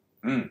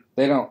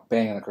 They don't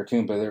bang in the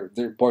cartoon, but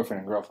they're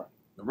boyfriend and girlfriend.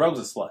 The Rogue's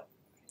a slut.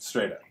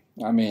 Straight up.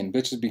 I mean,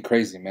 bitches be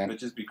crazy, man.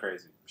 Bitches be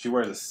crazy. She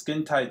wears a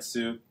skin-tight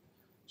suit.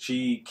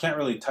 She can't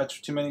really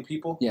touch too many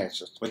people. Yeah, it's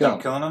just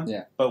without killing them.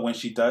 Yeah. But when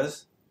she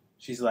does,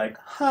 she's like,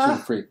 huh?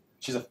 She's a freak.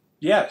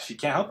 She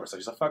can't help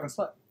herself. She's a fucking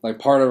slut. Like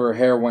part of her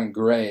hair went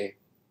gray.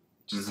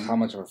 Just how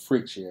much of a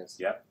freak she is.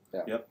 Yep.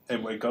 Yeah. Yep.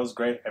 It goes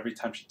great every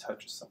time she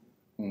touches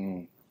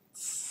someone.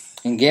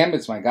 And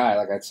Gambit's my guy.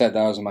 Like I said,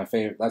 that was my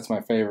favorite. That's my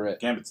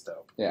favorite. Gambit's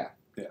dope. Yeah.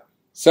 Yeah.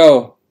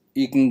 So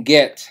you can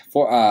get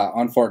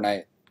on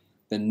Fortnite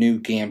the new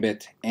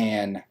Gambit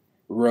and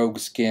Rogue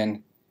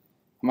skin.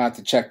 I'm gonna have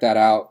to check that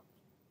out.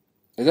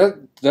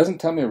 It doesn't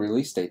tell me a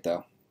release date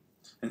though.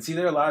 And see,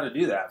 they're allowed to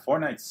do that.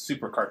 Fortnite's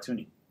super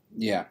cartoony.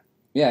 Yeah.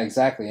 Yeah,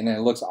 exactly. And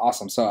it looks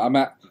awesome. So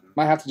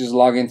might have to just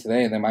log in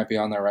today, and they might be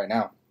on there right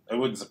now. It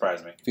wouldn't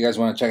surprise me. If you guys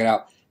want to check it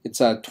out, it's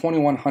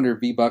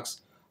 2,100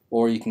 V-Bucks,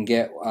 or you can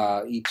get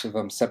each of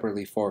them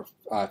separately for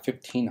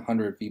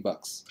 1,500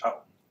 V-Bucks.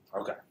 Oh,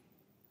 okay.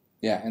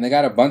 Yeah, and they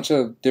got a bunch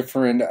of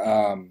different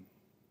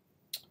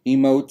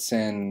emotes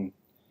and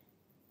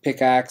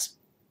pickaxe,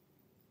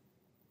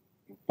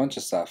 a bunch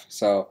of stuff.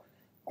 So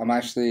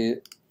it's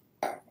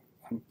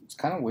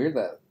kind of weird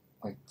that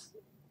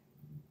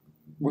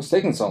what's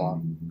taking so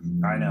long.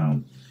 I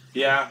know.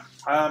 Yeah.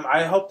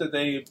 I hope that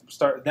they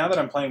start... Now that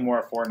I'm playing more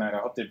of Fortnite, I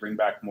hope they bring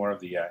back more of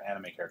the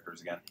anime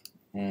characters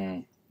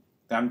again.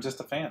 I'm just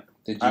a fan.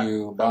 Did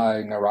you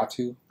buy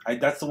Naruto?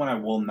 That's the one I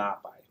will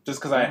not buy. Just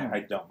because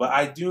I don't. But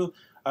I do...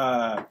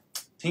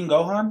 Team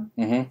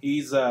Gohan,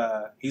 he's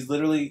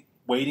literally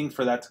waiting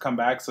for that to come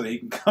back so that he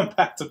can come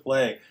back to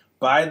play.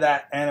 Buy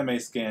that anime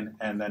skin,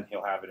 and then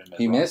he'll have it in his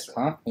roster. Missed,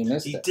 huh? He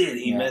missed it. He did.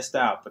 He missed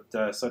out,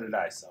 but so did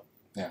I. So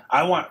yeah.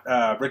 I want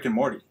Rick and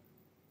Morty.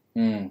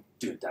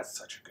 Dude, that's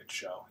such a good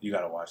show. You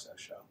got to watch that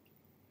show.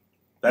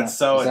 That's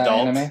so is that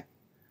adult. Anime?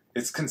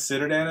 It's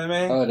considered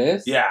anime. Oh, it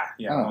is? Yeah.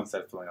 Oh. One's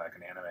definitely like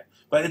an anime.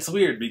 But it's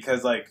weird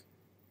because, like,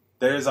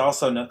 there's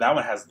also that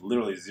one has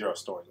literally zero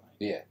storyline.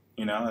 Yeah.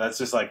 You know, that's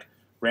just like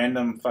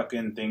random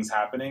fucking things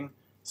happening.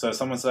 So if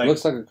someone's like,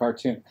 looks like a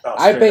cartoon. Oh,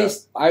 I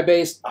based. oh,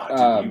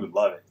 dude, you would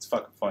love it. It's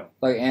fucking funny.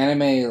 Like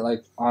anime,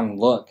 like on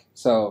look.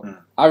 So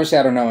obviously,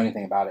 I don't know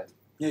anything about it.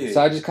 Yeah.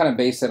 So I just kind of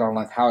based it on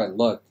like how it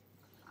looked.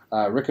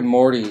 Rick and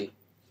Morty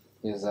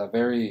is a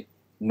very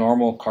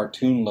normal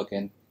cartoon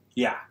looking.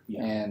 Yeah.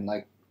 And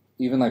like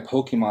even like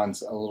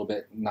Pokemon's a little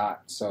bit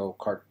not so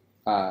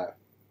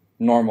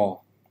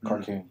normal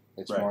cartoon.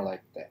 It's more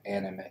like the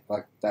anime.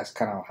 Like that's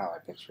kind of how I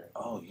picture it.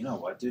 Oh, you know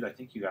what, dude? I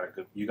think you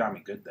got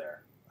me good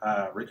there.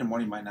 Rick and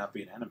Morty might not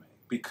be an anime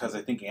because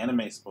I think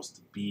anime is supposed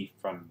to be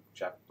from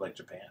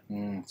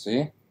Japan.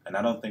 See? And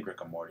I don't think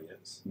Rick and Morty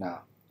is. No,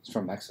 it's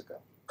from Mexico.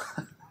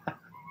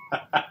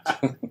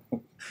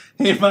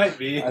 He might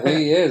be. I think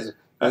he is.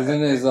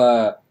 Isn't his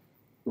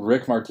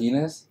Rick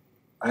Martinez?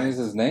 I think it's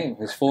his name.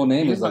 His full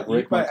name is like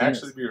Rick Martinez. You might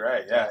actually be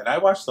right, yeah. And I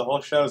watched the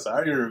whole show, so I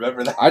don't even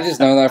remember that. I just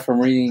know that from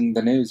reading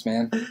the news,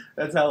 man.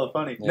 That's hella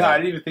funny. Yeah. No, I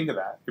didn't even think of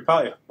that. You're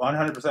probably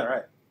 100%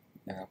 right.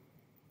 Yeah.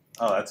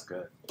 Oh, that's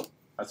good.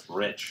 That's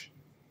rich.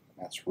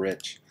 That's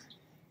rich.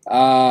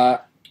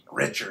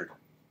 Richard.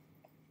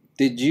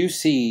 Did you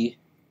see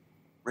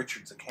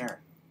Richard's a Karen.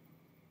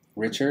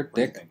 Richard? What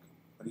do you Dick? think?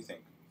 What do you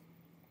think?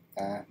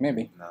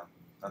 Maybe. No,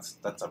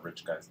 that's a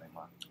rich guy's name,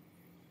 huh?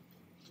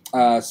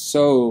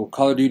 So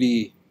Call of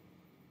Duty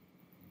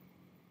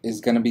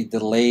is going to be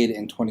delayed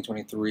in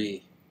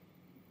 2023.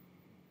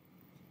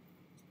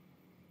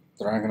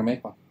 They're not going to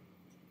make one.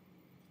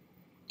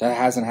 That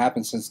hasn't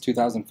happened since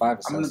 2005.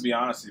 I'm going to be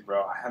honest with you,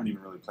 bro. I haven't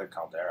even really played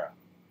Caldera.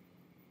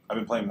 I've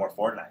been playing more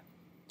Fortnite.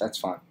 That's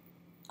fine.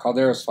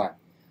 Caldera's fine.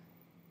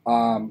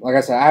 Like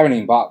I said, I haven't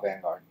even bought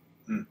Vanguard.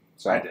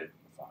 So I did.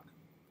 Fuck.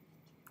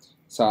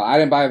 So I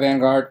didn't buy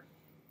Vanguard.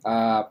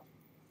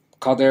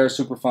 Caldera's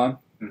super fun.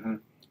 Mm-hmm.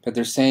 But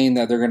they're saying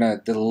that they're going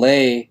to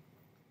delay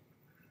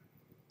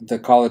the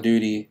Call of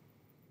Duty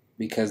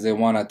because they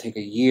want to take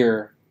a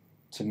year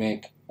to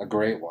make a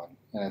great one.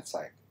 And it's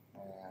like,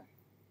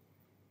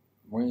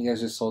 weren't you guys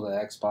just sold the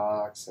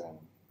Xbox and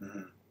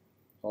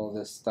all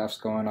this stuff's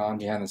going on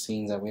behind the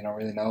scenes that we don't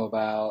really know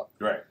about?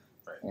 Right.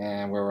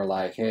 And we were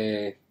like,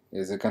 hey,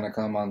 is it going to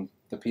come on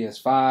the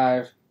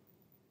PS5?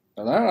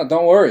 But no,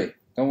 don't worry.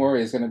 Don't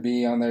worry. It's going to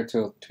be on there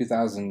till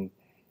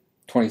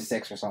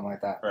 2026 or something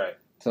like that. Right.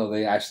 Till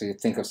they actually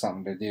think of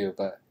something to do.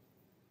 But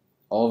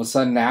all of a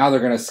sudden now they're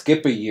going to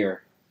skip a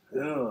year.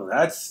 Ew,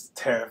 that's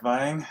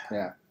terrifying.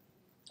 Yeah.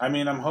 I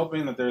mean, I'm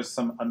hoping that there's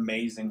some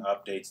amazing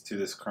updates to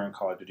this current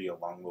Call of Duty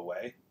along the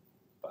way.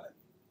 But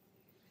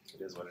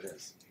it is what it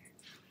is.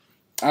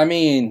 I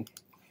mean,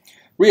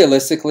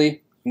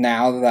 realistically,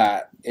 now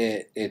that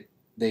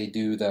they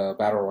do the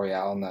Battle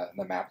Royale and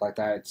the map like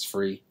that, it's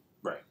free.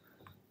 Right.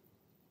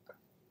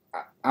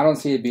 I don't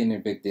see it being a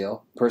big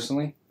deal,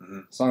 personally.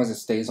 As long as it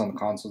stays on the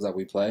consoles that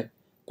we play.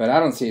 But I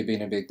don't see it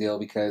being a big deal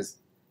because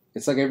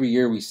it's like every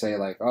year we say,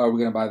 like, oh, we're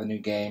going to buy the new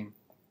game.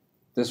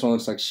 This one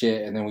looks like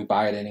shit, and then we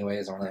buy it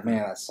anyways, and we're like,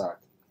 man, that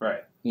sucked.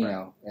 Right. You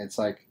know, it's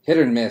like hit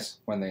or miss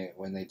when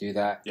they do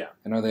that. Yeah.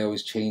 I know they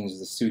always change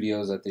the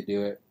studios that they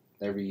do it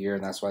every year,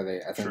 and that's why they,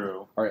 I think,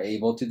 True. are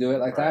able to do it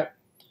like that.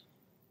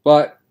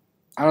 But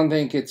I don't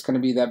think it's going to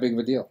be that big of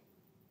a deal.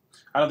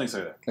 I don't think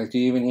so either. Like, do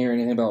you even hear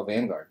anything about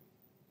Vanguard?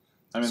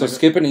 I mean, so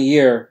skipping a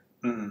year...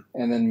 Mm-hmm.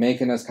 And then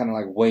making us kind of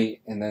like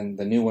wait, and then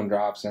the new one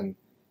drops, and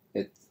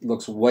it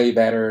looks way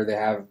better. They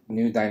have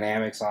new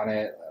dynamics on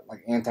it,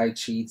 like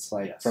anti-cheats,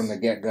 like from the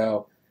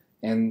get-go.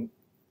 And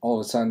all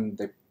of a sudden,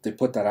 they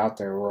put that out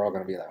there. We're all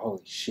going to be like,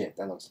 holy shit,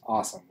 that looks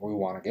awesome. We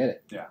want to get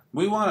it. Yeah,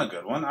 we want a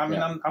good one. I mean,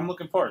 I'm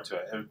looking forward to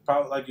it.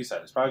 Probably, like you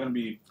said, it's probably going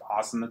to be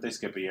awesome that they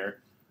skip a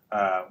year.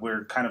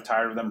 We're kind of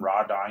tired of them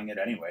raw-dawing it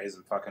anyways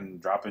and fucking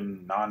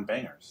dropping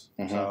non-bangers.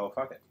 So,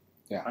 fuck it.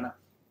 Yeah.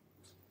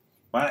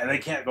 Why not? They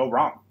can't go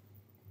wrong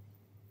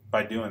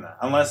by doing that.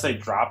 Unless they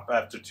drop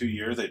after 2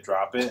 years, they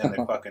drop it and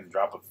they fucking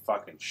drop a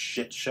fucking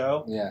shit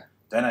show. Yeah.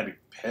 Then I'd be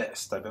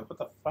pissed. I'd be like, what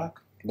the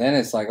fuck? Then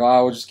it's like,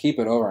 oh, we'll just keep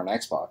it over on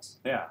Xbox.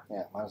 Yeah.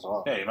 Yeah, might as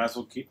well. Yeah, you might as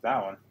well keep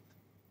that one.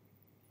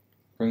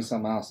 Bring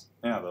something else.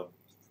 Yeah,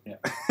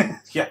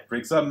 yeah,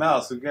 bring something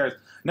else. Who cares?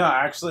 No,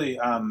 actually,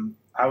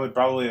 I would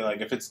probably, like,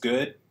 if it's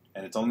good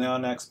and it's only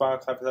on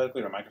Xbox,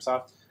 hypothetically, or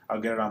Microsoft,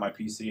 I'll get it on my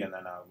PC and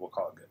then we'll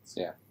call it goods.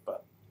 Yeah.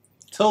 But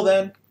till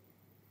then,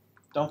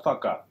 don't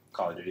fuck up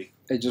Call of Duty.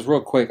 Hey, just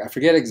real quick, I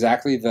forget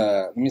exactly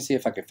let me see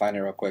if I can find it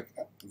real quick.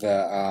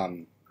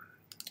 The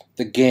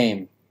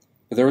game.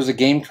 But there was a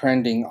game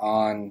trending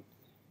on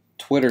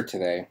Twitter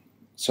today.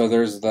 So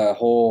there's the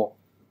whole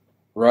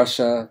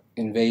Russia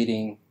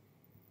invading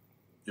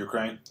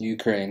Ukraine.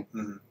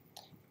 Mm-hmm.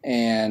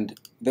 And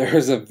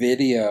there's a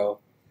video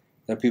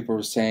that people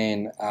were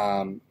saying,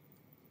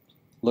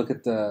 look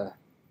at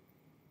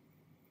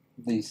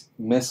these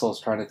missiles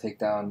trying to take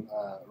down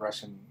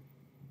Russian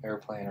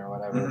airplane or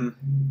whatever,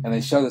 and they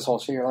show this whole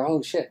shit. You're like,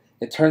 holy shit!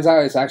 It turns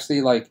out it's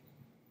actually like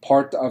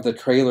part of the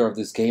trailer of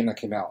this game that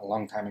came out a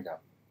long time ago.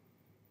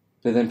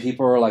 But then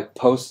people are like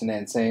posting it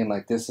and saying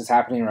like this is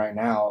happening right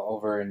now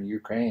over in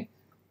Ukraine,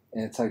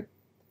 and it's like,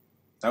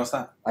 That was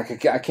that. I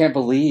can't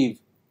believe,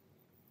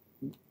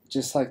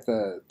 just like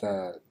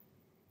the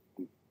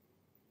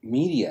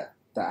media,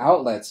 the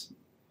outlets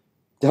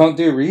don't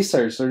do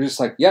research. They're just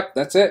like, yep,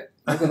 that's it.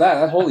 Look at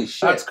that. Holy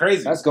shit. That's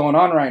crazy. That's going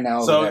on right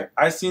now over there.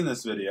 I seen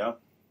this video,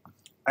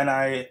 and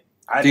I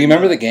do you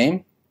remember the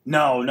game?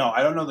 No,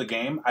 I don't know the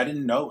game. I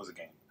didn't know it was a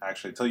game,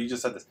 actually, until you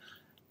just said this.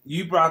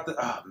 You brought the...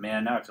 Oh,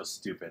 man, now I feel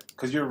stupid.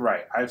 Because you're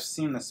right. I've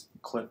seen this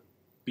clip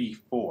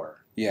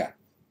before. Yeah.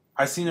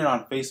 I seen it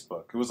on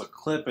Facebook. It was a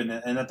clip, and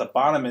at the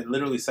bottom, it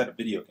literally said a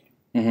video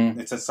game.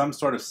 Mm-hmm. It said some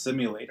sort of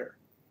simulator.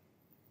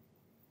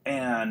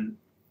 And,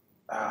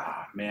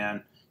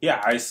 man. Yeah,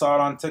 I saw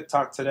it on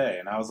TikTok today,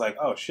 and I was like,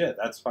 oh, shit,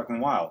 that's fucking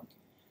wild.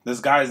 This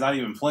guy's not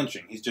even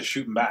flinching. He's just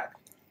shooting back.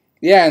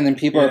 Yeah, and then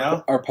people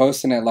are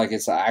posting it like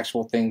it's an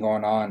actual thing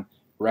going on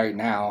right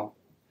now.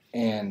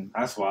 And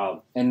that's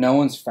wild. And no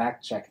one's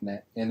fact checking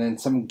it. And then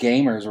some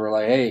gamers were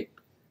like, hey,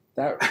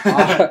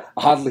 that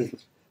oddly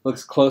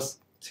looks close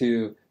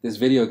to this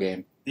video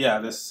game. Yeah,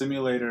 this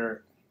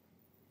simulator.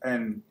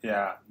 And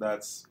yeah,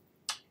 that's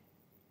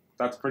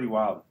pretty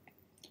wild.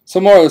 So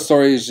more of the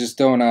story is just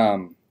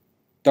don't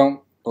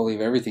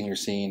believe everything you're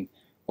seeing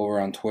over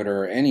on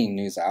Twitter or any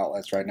news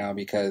outlets right now,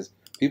 because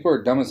people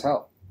are dumb as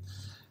hell.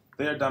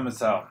 They are dumb as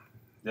hell.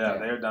 Yeah,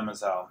 they are dumb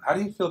as hell. How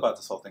do you feel about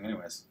this whole thing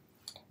anyways?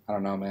 I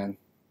don't know, man.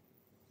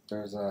 I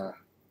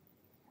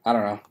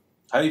don't know.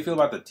 How do you feel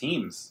about the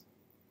teams?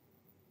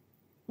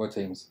 What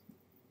teams?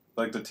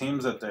 Like the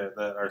teams that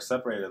are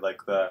separated,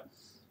 like the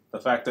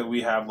fact that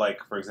we have,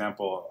 like, for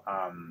example,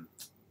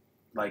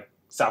 like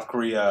South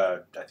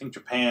Korea, I think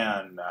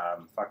Japan,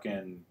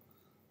 fucking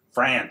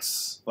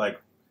France.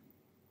 Like,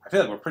 I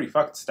feel like we're pretty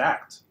fucking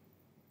stacked.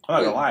 I'm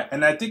not gonna lie.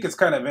 And I think it's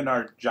kind of in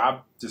our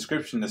job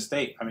description to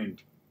state. I mean,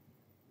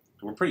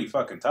 we're pretty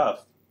fucking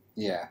tough.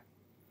 Yeah.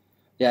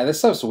 Yeah, this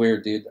stuff's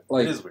weird, dude.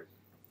 Like, it is weird.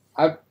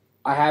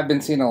 I have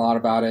been seeing a lot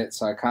about it,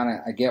 so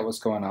I get what's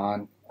going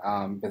on.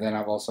 But then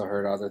I've also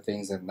heard other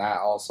things, and that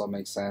also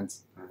makes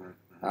sense.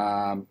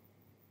 Mm-hmm.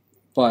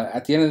 But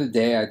at the end of the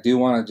day, I do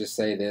want to just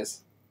say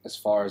this, as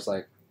far as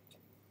like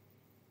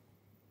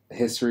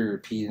history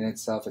repeating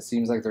itself. It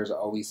seems like there's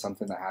always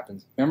something that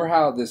happens. Remember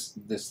how this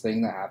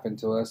thing that happened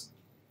to us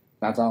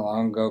not that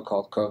long ago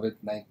called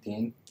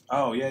COVID-19?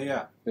 Oh,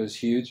 yeah. It was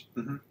huge.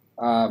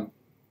 Mm-hmm.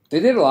 They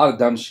did a lot of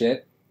dumb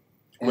shit.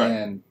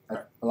 And right.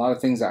 A lot of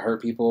things that hurt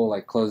people,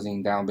 like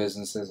closing down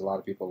businesses. A lot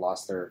of people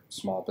lost their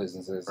small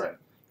businesses. Right.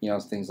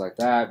 And, things like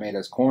that. Made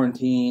us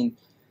quarantine.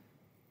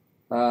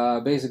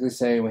 Basically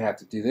saying we have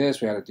to do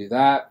this, we have to do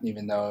that,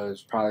 even though it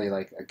was probably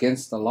like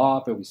against the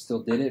law, but we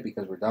still did it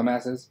because we're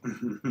dumbasses.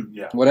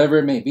 Yeah. Whatever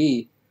it may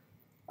be.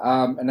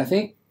 And I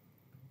think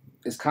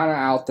it's kind of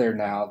out there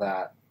now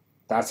that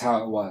that's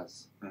how it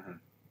was. Mm-hmm.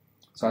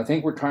 So I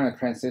think we're trying to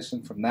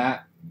transition from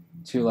that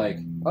to like,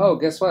 oh,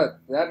 guess what?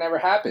 That never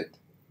happened.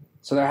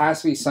 So there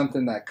has to be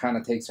something that kind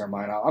of takes our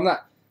mind off. I'm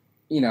not,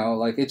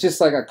 like it's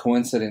just like a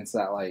coincidence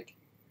that like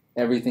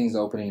everything's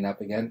opening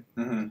up again.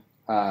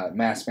 Mm-hmm.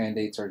 Mask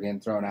mandates are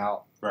getting thrown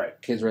out.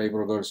 Right. Kids are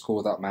able to go to school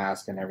without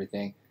masks and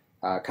everything.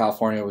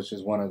 California, which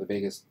is one of the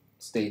biggest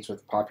states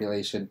with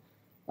population,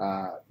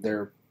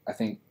 they're, I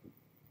think,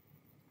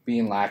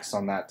 being lax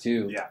on that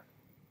too. Yeah.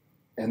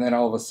 And then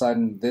all of a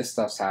sudden, this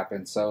stuff's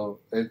happened. So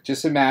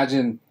just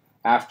imagine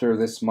after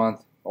this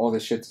month, all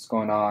this shit that's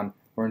going on,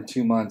 we're in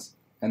 2 months,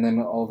 and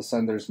then all of a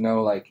sudden there's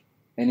no like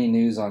any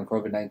news on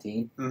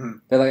COVID-19. Mm-hmm.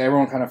 That like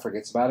everyone kind of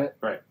forgets about it.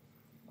 Right.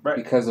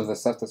 Because of the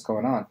stuff that's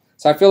going on.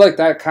 So I feel like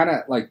that kind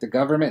of like the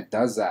government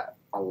does that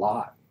a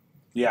lot.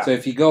 Yeah. So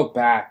if you go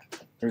back,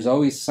 there's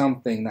always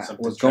something that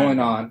was going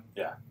on.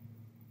 Yeah.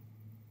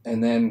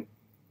 And then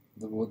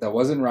that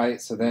wasn't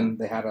right. So then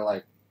they had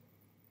to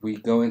we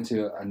go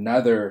into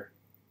another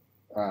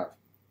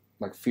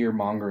like fear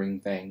mongering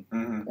thing,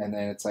 mm-hmm. and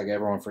then it's like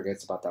everyone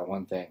forgets about that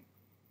one thing.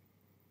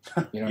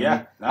 You know what I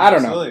mean? No, I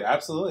don't know.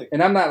 Absolutely.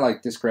 And I'm not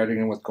like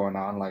discrediting what's going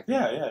on. Like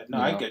No,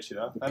 I get you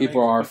though.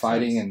 People are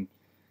fighting and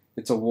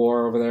it's a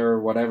war over there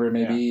or whatever it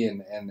may be,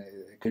 and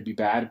it could be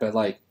bad, but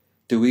like,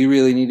 do we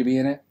really need to be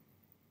in it?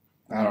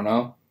 I don't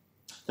know.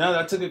 No,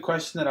 that's a good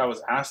question that I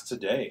was asked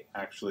today,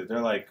 actually. They're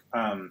like,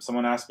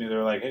 someone asked me,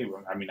 they're like, hey,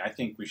 I mean, I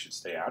think we should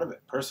stay out of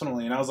it,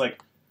 personally. And I was like,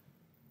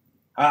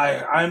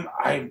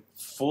 I'm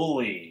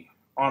fully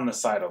on the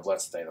side of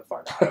let's stay the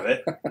fuck out of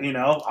it,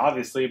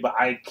 obviously. But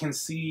I can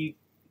see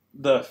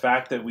the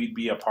fact that we'd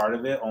be a part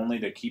of it only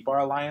to keep our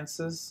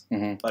alliances,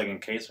 mm-hmm. like in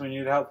case we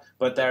needed help.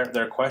 But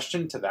their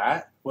question to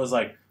that was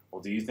like,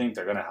 well, do you think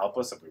they're going to help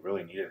us if we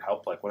really needed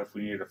help? Like, what if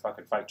we needed to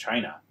fucking fight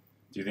China?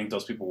 Do you think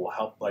those people will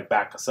help, like,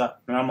 back us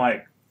up? And I'm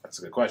like, that's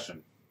a good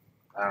question.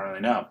 I don't really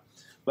know.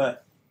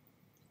 But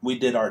we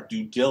did our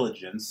due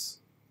diligence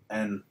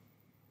and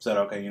said,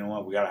 okay, you know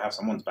what? We got to have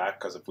someone's back,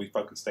 because if we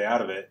fucking stay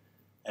out of it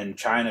and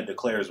China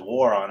declares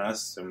war on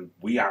us and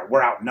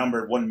we're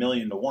outnumbered 1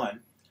 million to 1.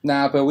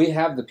 Nah, but we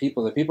have the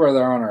people. The people are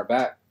there on our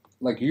back.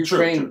 Like,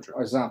 Ukraine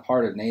is not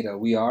part of NATO.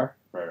 We are.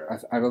 Right.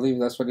 I believe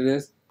that's what it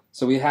is.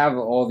 So we have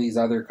all these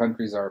other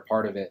countries that are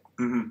part of it.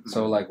 Mm-hmm.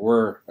 So like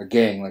we're a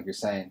gang, like you're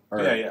saying.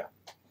 Or, yeah.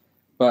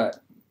 But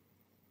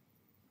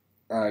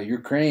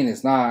Ukraine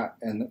is not,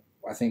 and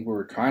I think we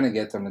were trying to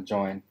get them to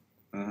join.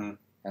 Mm-hmm.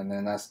 And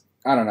then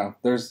I don't know.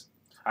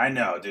 I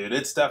know, dude.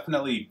 It's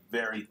definitely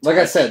very like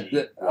I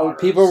said,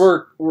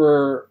 people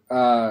were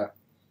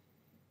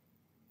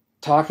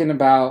talking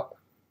about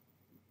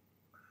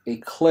a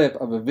clip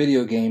of a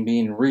video game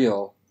being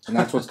real, and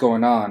that's what's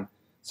going on.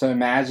 So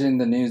imagine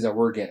the news that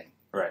we're getting.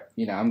 Right.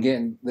 You know, I'm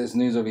getting this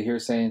news over here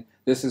saying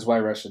this is why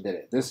Russia did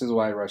it. This is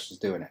why Russia's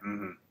doing it.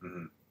 Mm-hmm.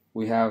 Mm-hmm.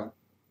 We have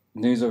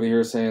news over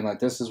here saying like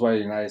this is why the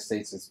United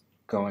States is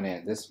going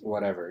in. This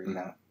whatever, you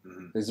know.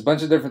 Mm-hmm. There's a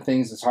bunch of different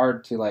things. It's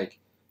hard to like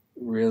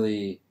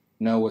really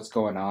know what's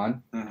going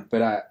on. Mm-hmm.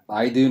 But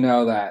I do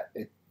know that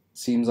it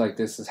seems like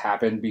this has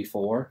happened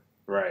before.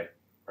 Right.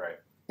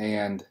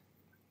 And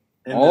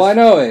all I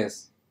know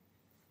is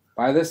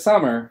by this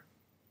summer,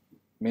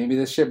 maybe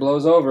this shit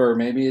blows over, or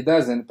maybe it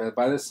doesn't, but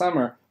by this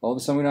summer, all of a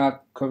sudden we don't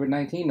have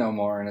COVID-19 no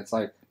more. And it's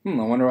like, I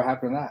wonder what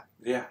happened to that.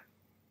 Yeah.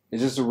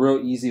 It's just a real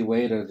easy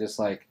way to just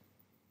like,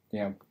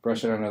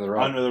 brush it under the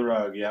rug. Under the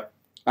rug, yep.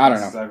 I don't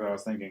know. That's exactly what I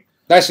was thinking.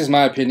 That's just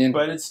my opinion.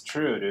 But it's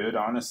true, dude,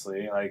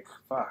 honestly. Like,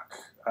 fuck.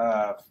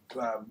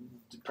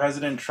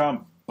 President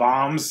Trump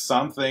bombs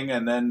something,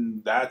 and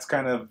then that's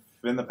kind of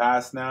in the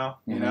past now,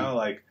 you know?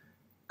 Like,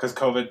 because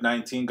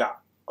COVID-19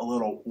 got a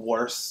little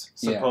worse,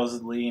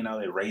 supposedly. You know,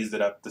 they raised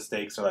it up. The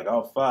stakes are like,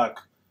 oh,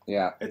 fuck.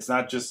 Yeah. It's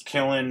not just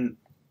killing,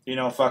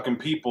 fucking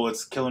people.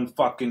 It's killing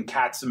fucking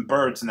cats and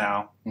birds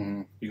now.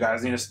 Mm-hmm. You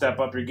guys need to step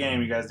up your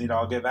game. You guys need to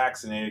all get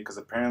vaccinated because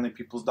apparently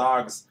people's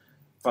dogs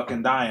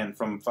fucking dying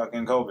from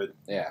fucking COVID.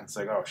 Yeah. It's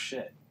like, oh,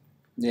 shit.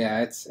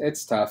 Yeah,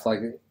 it's tough. Like,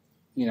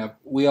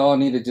 we all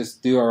need to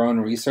just do our own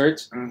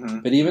research. Mm-hmm.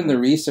 But even the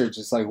research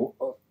is like,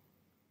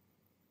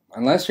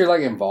 unless you're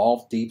like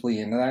involved deeply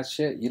into that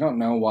shit, you don't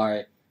know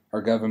why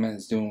our government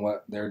is doing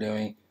what they're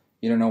doing.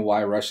 You don't know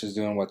why Russia's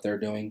doing what they're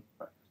doing.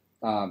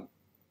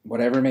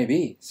 Whatever it may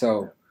be.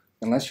 So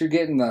unless you're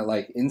getting the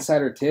like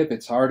insider tip,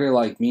 it's harder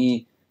like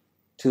me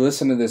to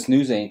listen to this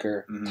news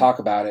anchor talk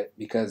about it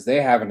because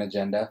they have an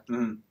agenda.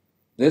 Mm-hmm.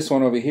 This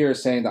one over here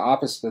is saying the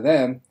opposite of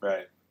them.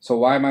 Right. So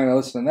why am I going to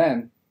listen to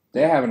them?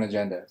 They have an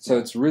agenda. So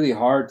it's really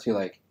hard to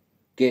like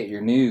get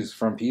your news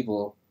from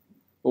people,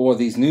 or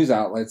these news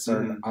outlets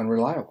are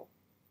unreliable.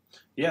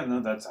 Yeah,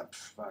 no, that's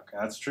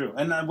true.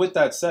 And with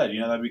that said,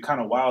 that'd be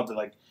kind of wild to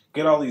like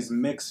get all these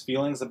mixed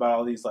feelings about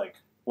all these like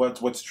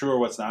what's true or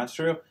what's not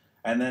true,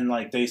 and then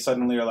like they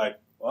suddenly are like,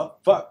 well,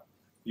 fuck,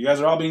 you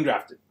guys are all being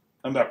drafted.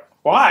 I'm like,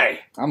 why?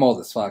 I'm old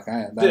as fuck.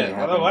 Why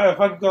the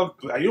fuck go?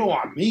 You don't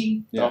want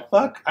me? Yeah. The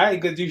fuck? I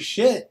ain't gonna do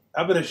shit.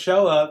 I'm gonna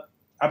show up.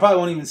 I probably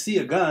won't even see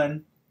a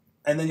gun,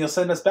 and then you'll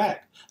send us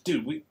back,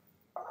 dude.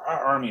 Our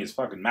army is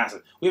fucking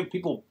massive. We have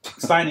people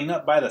signing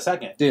up by the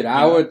second. Dude,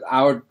 I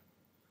would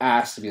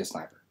ask to be a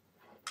sniper.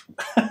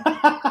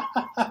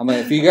 I'm like,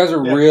 if you guys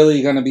are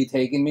really gonna be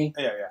taking me,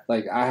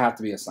 like I have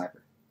to be a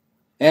sniper,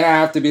 and I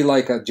have to be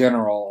like a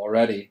general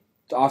already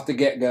off the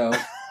get go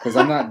because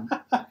I'm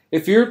not.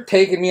 If you're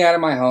taking me out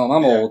of my home,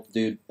 I'm old,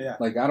 dude. Yeah.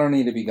 Like I don't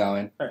need to be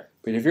going. Right.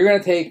 But if you're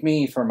gonna take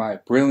me for my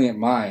brilliant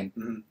mind,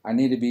 I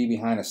need to be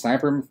behind a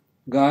sniper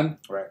gun,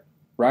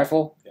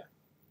 rifle. Yeah.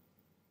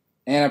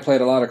 And I played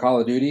a lot of Call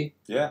of Duty.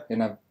 Yeah.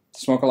 And I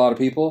smoke a lot of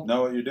people.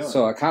 Know what you're doing.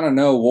 So I kind of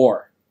know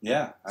war.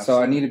 Yeah. Absolutely.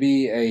 So I need to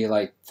be a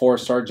like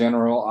 4-star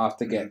general off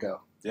the get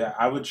go. Yeah,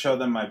 I would show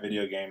them my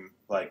video game,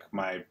 like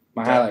my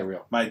highlight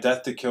reel, my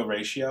death to kill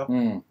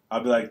ratio.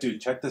 I'll be like, dude,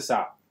 check this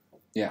out.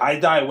 Yeah. I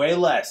die way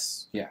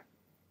less. Yeah.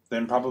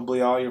 Than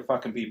probably all your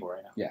fucking people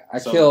right now. Yeah, I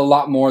kill a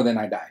lot more than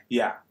I die.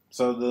 Yeah.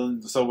 So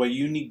what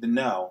you need to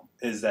know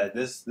is that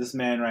this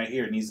man right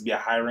here needs to be a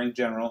high rank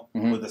general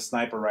with a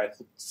sniper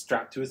rifle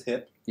strapped to his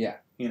hip. Yeah.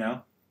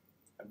 A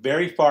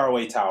very far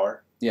away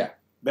tower. Yeah.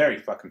 Very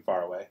fucking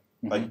far away.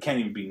 Like, it can't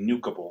even be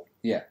nukeable.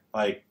 Yeah.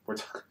 Like, we're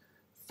talking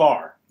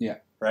far. Yeah.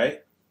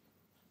 Right?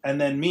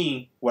 And then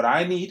what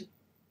I need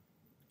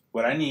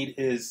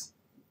is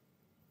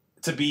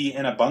to be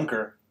in a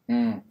bunker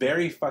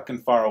very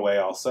fucking far away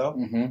also.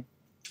 And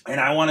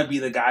I want to be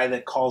the guy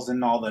that calls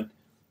in all the...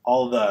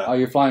 Oh,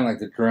 you're flying like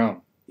the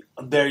drone.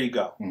 There you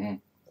go.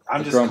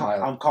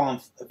 I'm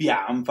calling...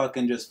 Yeah, I'm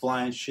fucking just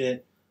flying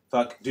shit.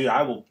 Fuck, dude,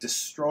 I will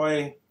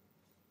destroy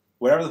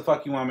whatever the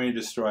fuck you want me to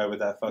destroy with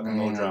that fucking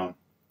little drone.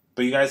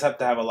 But you guys have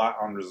to have a lot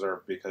on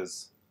reserve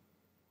because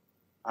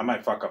I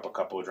might fuck up a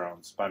couple of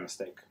drones by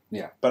mistake.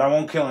 Yeah. But I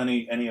won't kill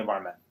any of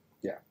our men.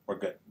 Yeah. We're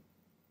good.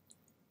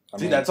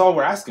 See, that's all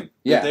we're asking.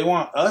 Yeah. If they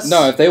want us...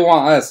 No, if they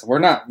want us,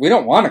 we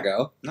don't want to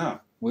go. No.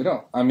 We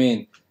don't. I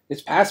mean,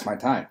 it's past my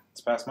time. It's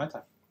past my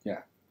time. Yeah.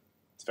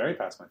 It's very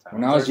past my time.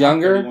 When I was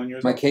younger,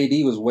 my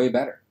KD was way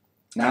better.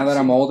 Now that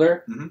I'm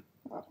older...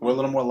 We're a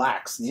little more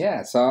lax.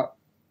 Yeah, so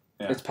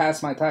it's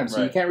past my time.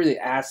 So you can't really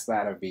ask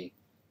that of me.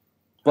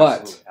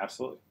 But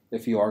absolutely.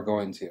 If you are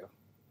going to.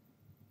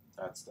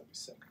 That'd be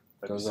sick.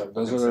 Those are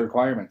the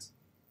requirements.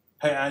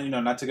 Hey,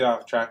 not to get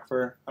off track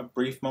for a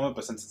brief moment,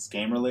 but since it's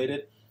game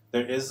related,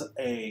 there is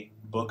a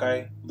book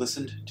I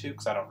listened to,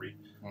 because I don't read,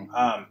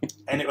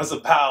 And it was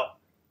about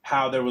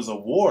how there was a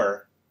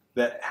war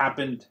that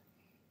happened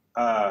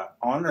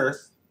on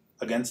Earth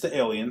against the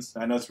aliens.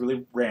 I know it's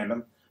really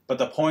random, but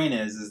the point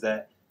is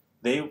that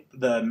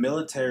the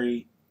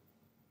military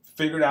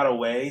figured out a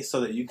way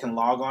so that you can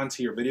log on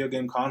to your video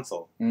game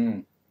console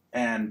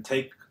and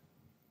take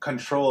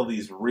control of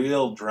these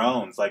real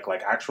drones, like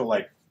actual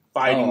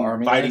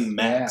fighting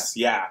mechs.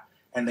 Yeah.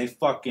 And they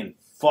fucking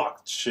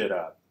fucked shit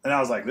up. And I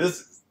was like, this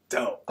is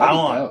dope.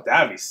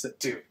 That'd be sick,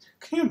 dude.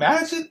 Can you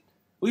imagine?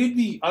 We'd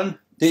be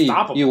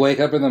unstoppable. You wake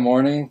up in the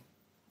morning,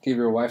 give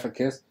your wife a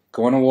kiss,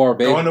 going to war,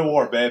 babe. Going to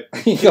war, babe.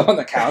 You go on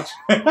the couch,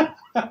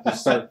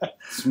 just start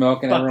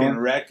smoking fucking everyone.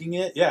 wrecking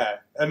it. Yeah.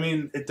 I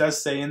mean, it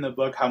does say in the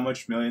book how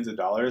much millions of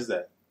dollars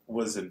that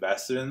was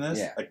invested in this.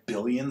 Yeah. Like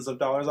billions of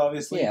dollars,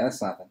 obviously. Yeah,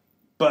 that's nothing.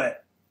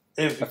 But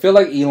if I feel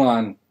like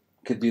Elon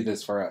could do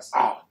this for us.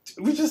 Oh,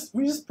 we just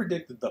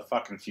predicted the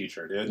fucking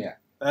future, dude. Yeah.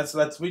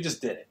 That's we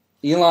just did it.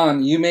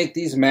 Elon, you make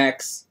these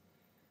mechs.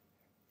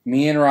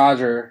 Me and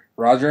Roger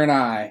and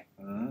I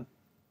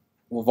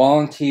will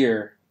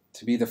volunteer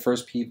to be the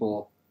first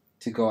people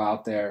to go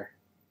out there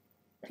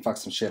and fuck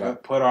some shit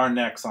up. Put our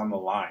necks on the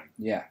line.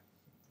 Yeah.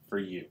 For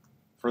you.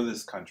 For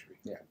this country.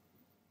 Yeah.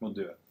 We'll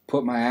do it.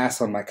 Put my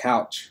ass on my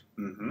couch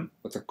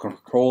with a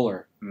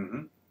controller,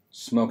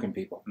 smoking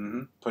people.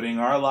 Putting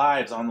our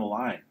lives on the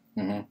line.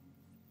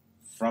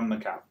 From the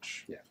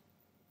couch. Yeah.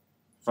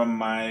 From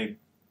my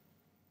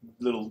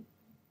little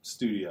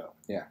studio.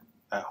 Yeah.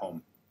 At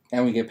home.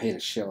 And we get paid a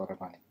shitload of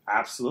money.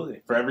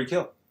 Absolutely. For every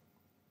kill.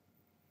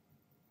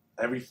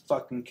 Every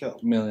fucking kill.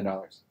 $1 million.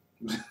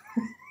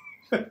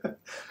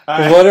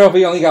 What if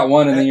we only got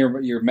one and then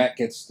your mech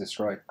gets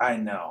destroyed? I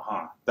know,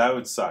 huh? That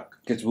would suck.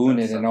 Gets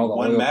wounded and all the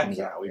one oil mech, comes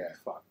out. We'd be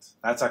fucked.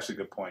 That's actually a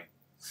good point.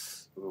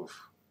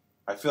 Oof.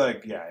 I feel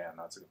like, no,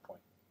 that's a good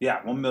point.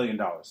 Yeah, $1 million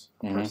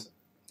a person.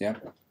 Yeah.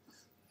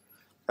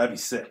 That'd be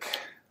sick.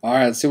 All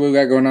right, let's see what we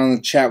got going on in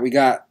the chat. We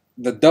got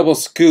the double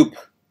scoop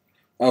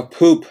of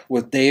poop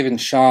with Dave and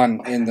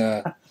Sean in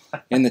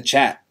the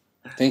chat.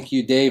 Thank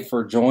you, Dave,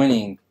 for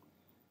joining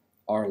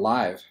our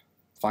live.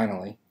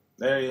 Finally,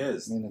 there he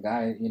is. I mean, the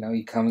guy,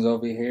 he comes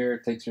over here,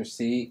 takes your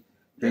seat,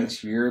 drinks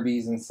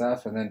yerbies and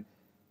stuff, and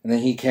then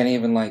he can't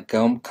even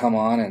come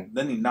on, and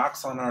then he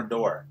knocks on our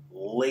door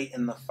late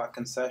in the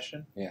fucking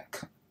session. Yeah,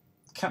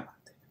 come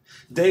on,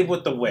 Dave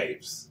with the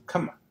waves.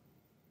 Come on.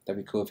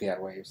 That'd be cool if he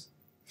had waves.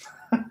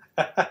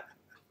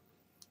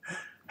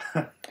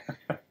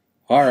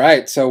 All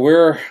right, so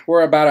we're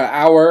about an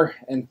hour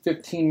and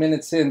 15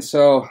 minutes in,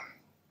 so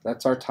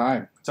that's our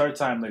time. It's our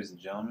time, ladies and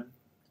gentlemen.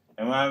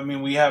 And I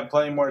mean, we have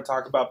plenty more to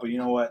talk about, but you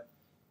know what?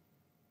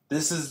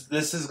 This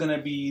is going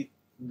to be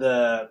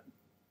the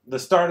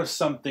start of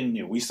something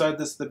new. We started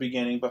this at the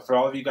beginning, but for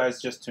all of you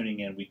guys just tuning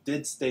in, we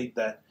did state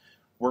that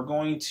we're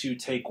going to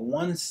take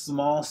one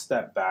small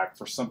step back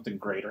for something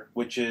greater,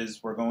 which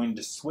is we're going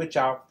to switch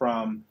out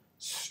from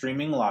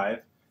streaming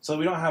live, so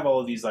we don't have all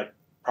of these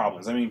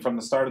problems. I mean, from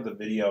the start of the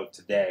video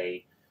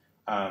today,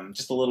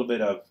 just a little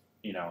bit of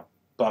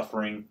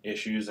buffering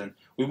issues, and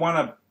we want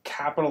to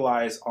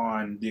capitalize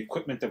on the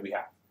equipment that we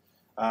have.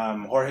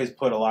 Jorge's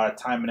put a lot of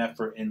time and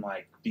effort in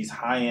these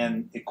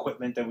high-end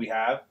equipment that we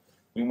have.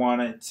 We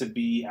want it to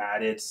be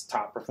at its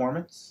top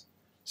performance,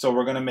 so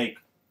we're going to make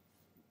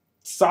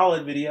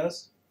solid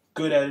videos,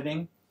 good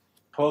editing,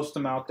 post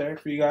them out there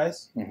for you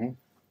guys.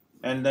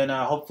 And then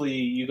hopefully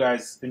you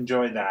guys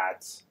enjoy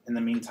that in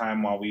the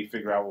meantime while we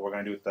figure out what we're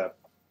going to do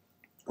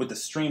with the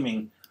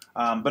streaming.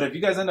 But if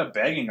you guys end up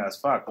begging us,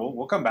 fuck,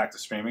 we'll come back to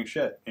streaming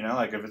shit.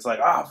 If it's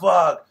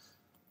fuck,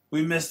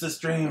 we missed the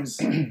streams.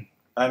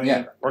 I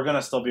mean, we're going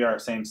to still be our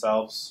same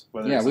selves.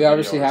 We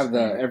obviously have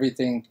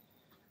everything.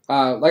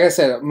 Like I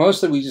said,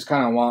 mostly we just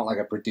kind of want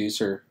a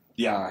producer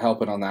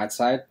helping on that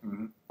side.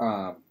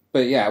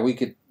 But yeah, we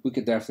could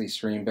definitely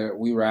stream, but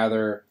we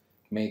rather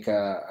make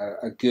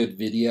a good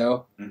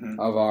video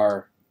of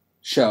our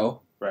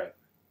show, right,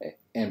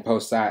 and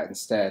post that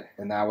instead.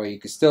 And that way you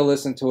can still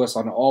listen to us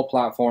on all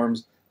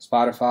platforms: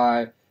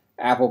 Spotify,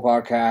 Apple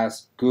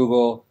Podcasts,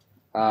 Google.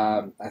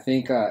 I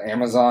think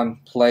Amazon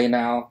Play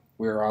now.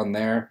 We're on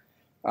there.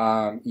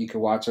 You can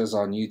watch us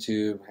on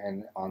YouTube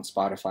and on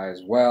Spotify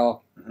as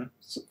well.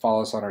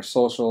 Follow us on our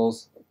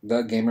socials.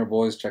 The Gamer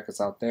Boys. Check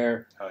us out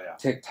there. Oh yeah.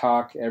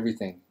 TikTok,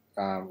 everything.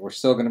 We're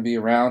still going to be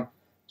around.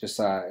 Just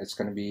it's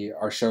going to be,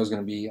 our show's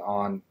going to be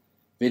on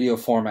video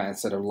format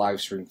instead of live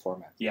stream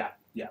format. Yeah.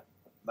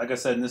 Like I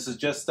said, and this is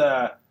just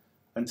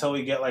until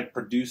we get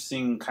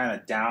producing kind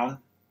of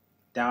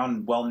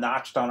down well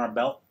notched on our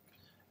belt.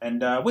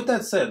 And with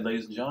that said,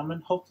 ladies and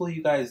gentlemen, hopefully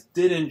you guys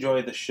did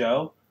enjoy the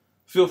show.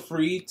 Feel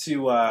free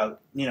to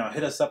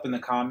hit us up in the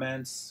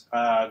comments.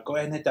 Go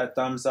ahead and hit that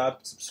thumbs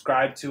up.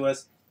 Subscribe to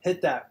us.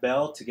 Hit that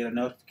bell to get a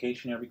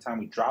notification every time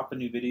we drop a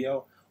new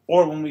video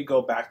or when we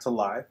go back to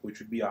live, which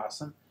would be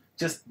awesome.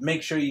 Just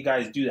make sure you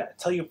guys do that.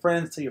 Tell your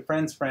friends, tell your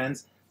friends'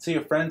 friends, tell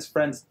your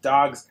friends'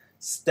 dogs,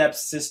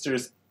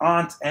 stepsisters,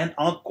 aunt, and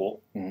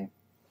uncle.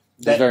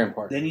 That's very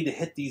important. They need to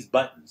hit these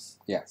buttons.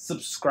 Yeah.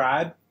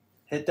 Subscribe,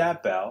 hit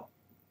that bell.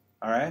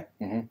 All right?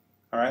 All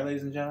right,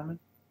 ladies and gentlemen?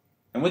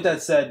 And with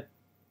that said,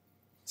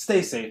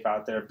 stay safe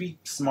out there. Be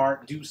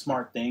smart. Do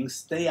smart things.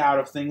 Stay out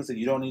of things that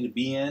you don't need to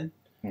be in.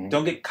 Mm-hmm.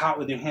 Don't get caught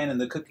with your hand in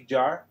the cookie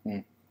jar.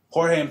 Mm.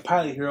 Jorge and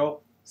Pilot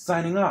Hero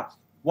signing off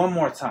one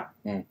more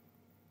time.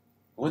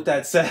 With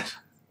that said,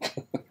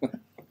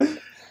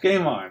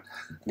 game on.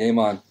 Game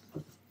on.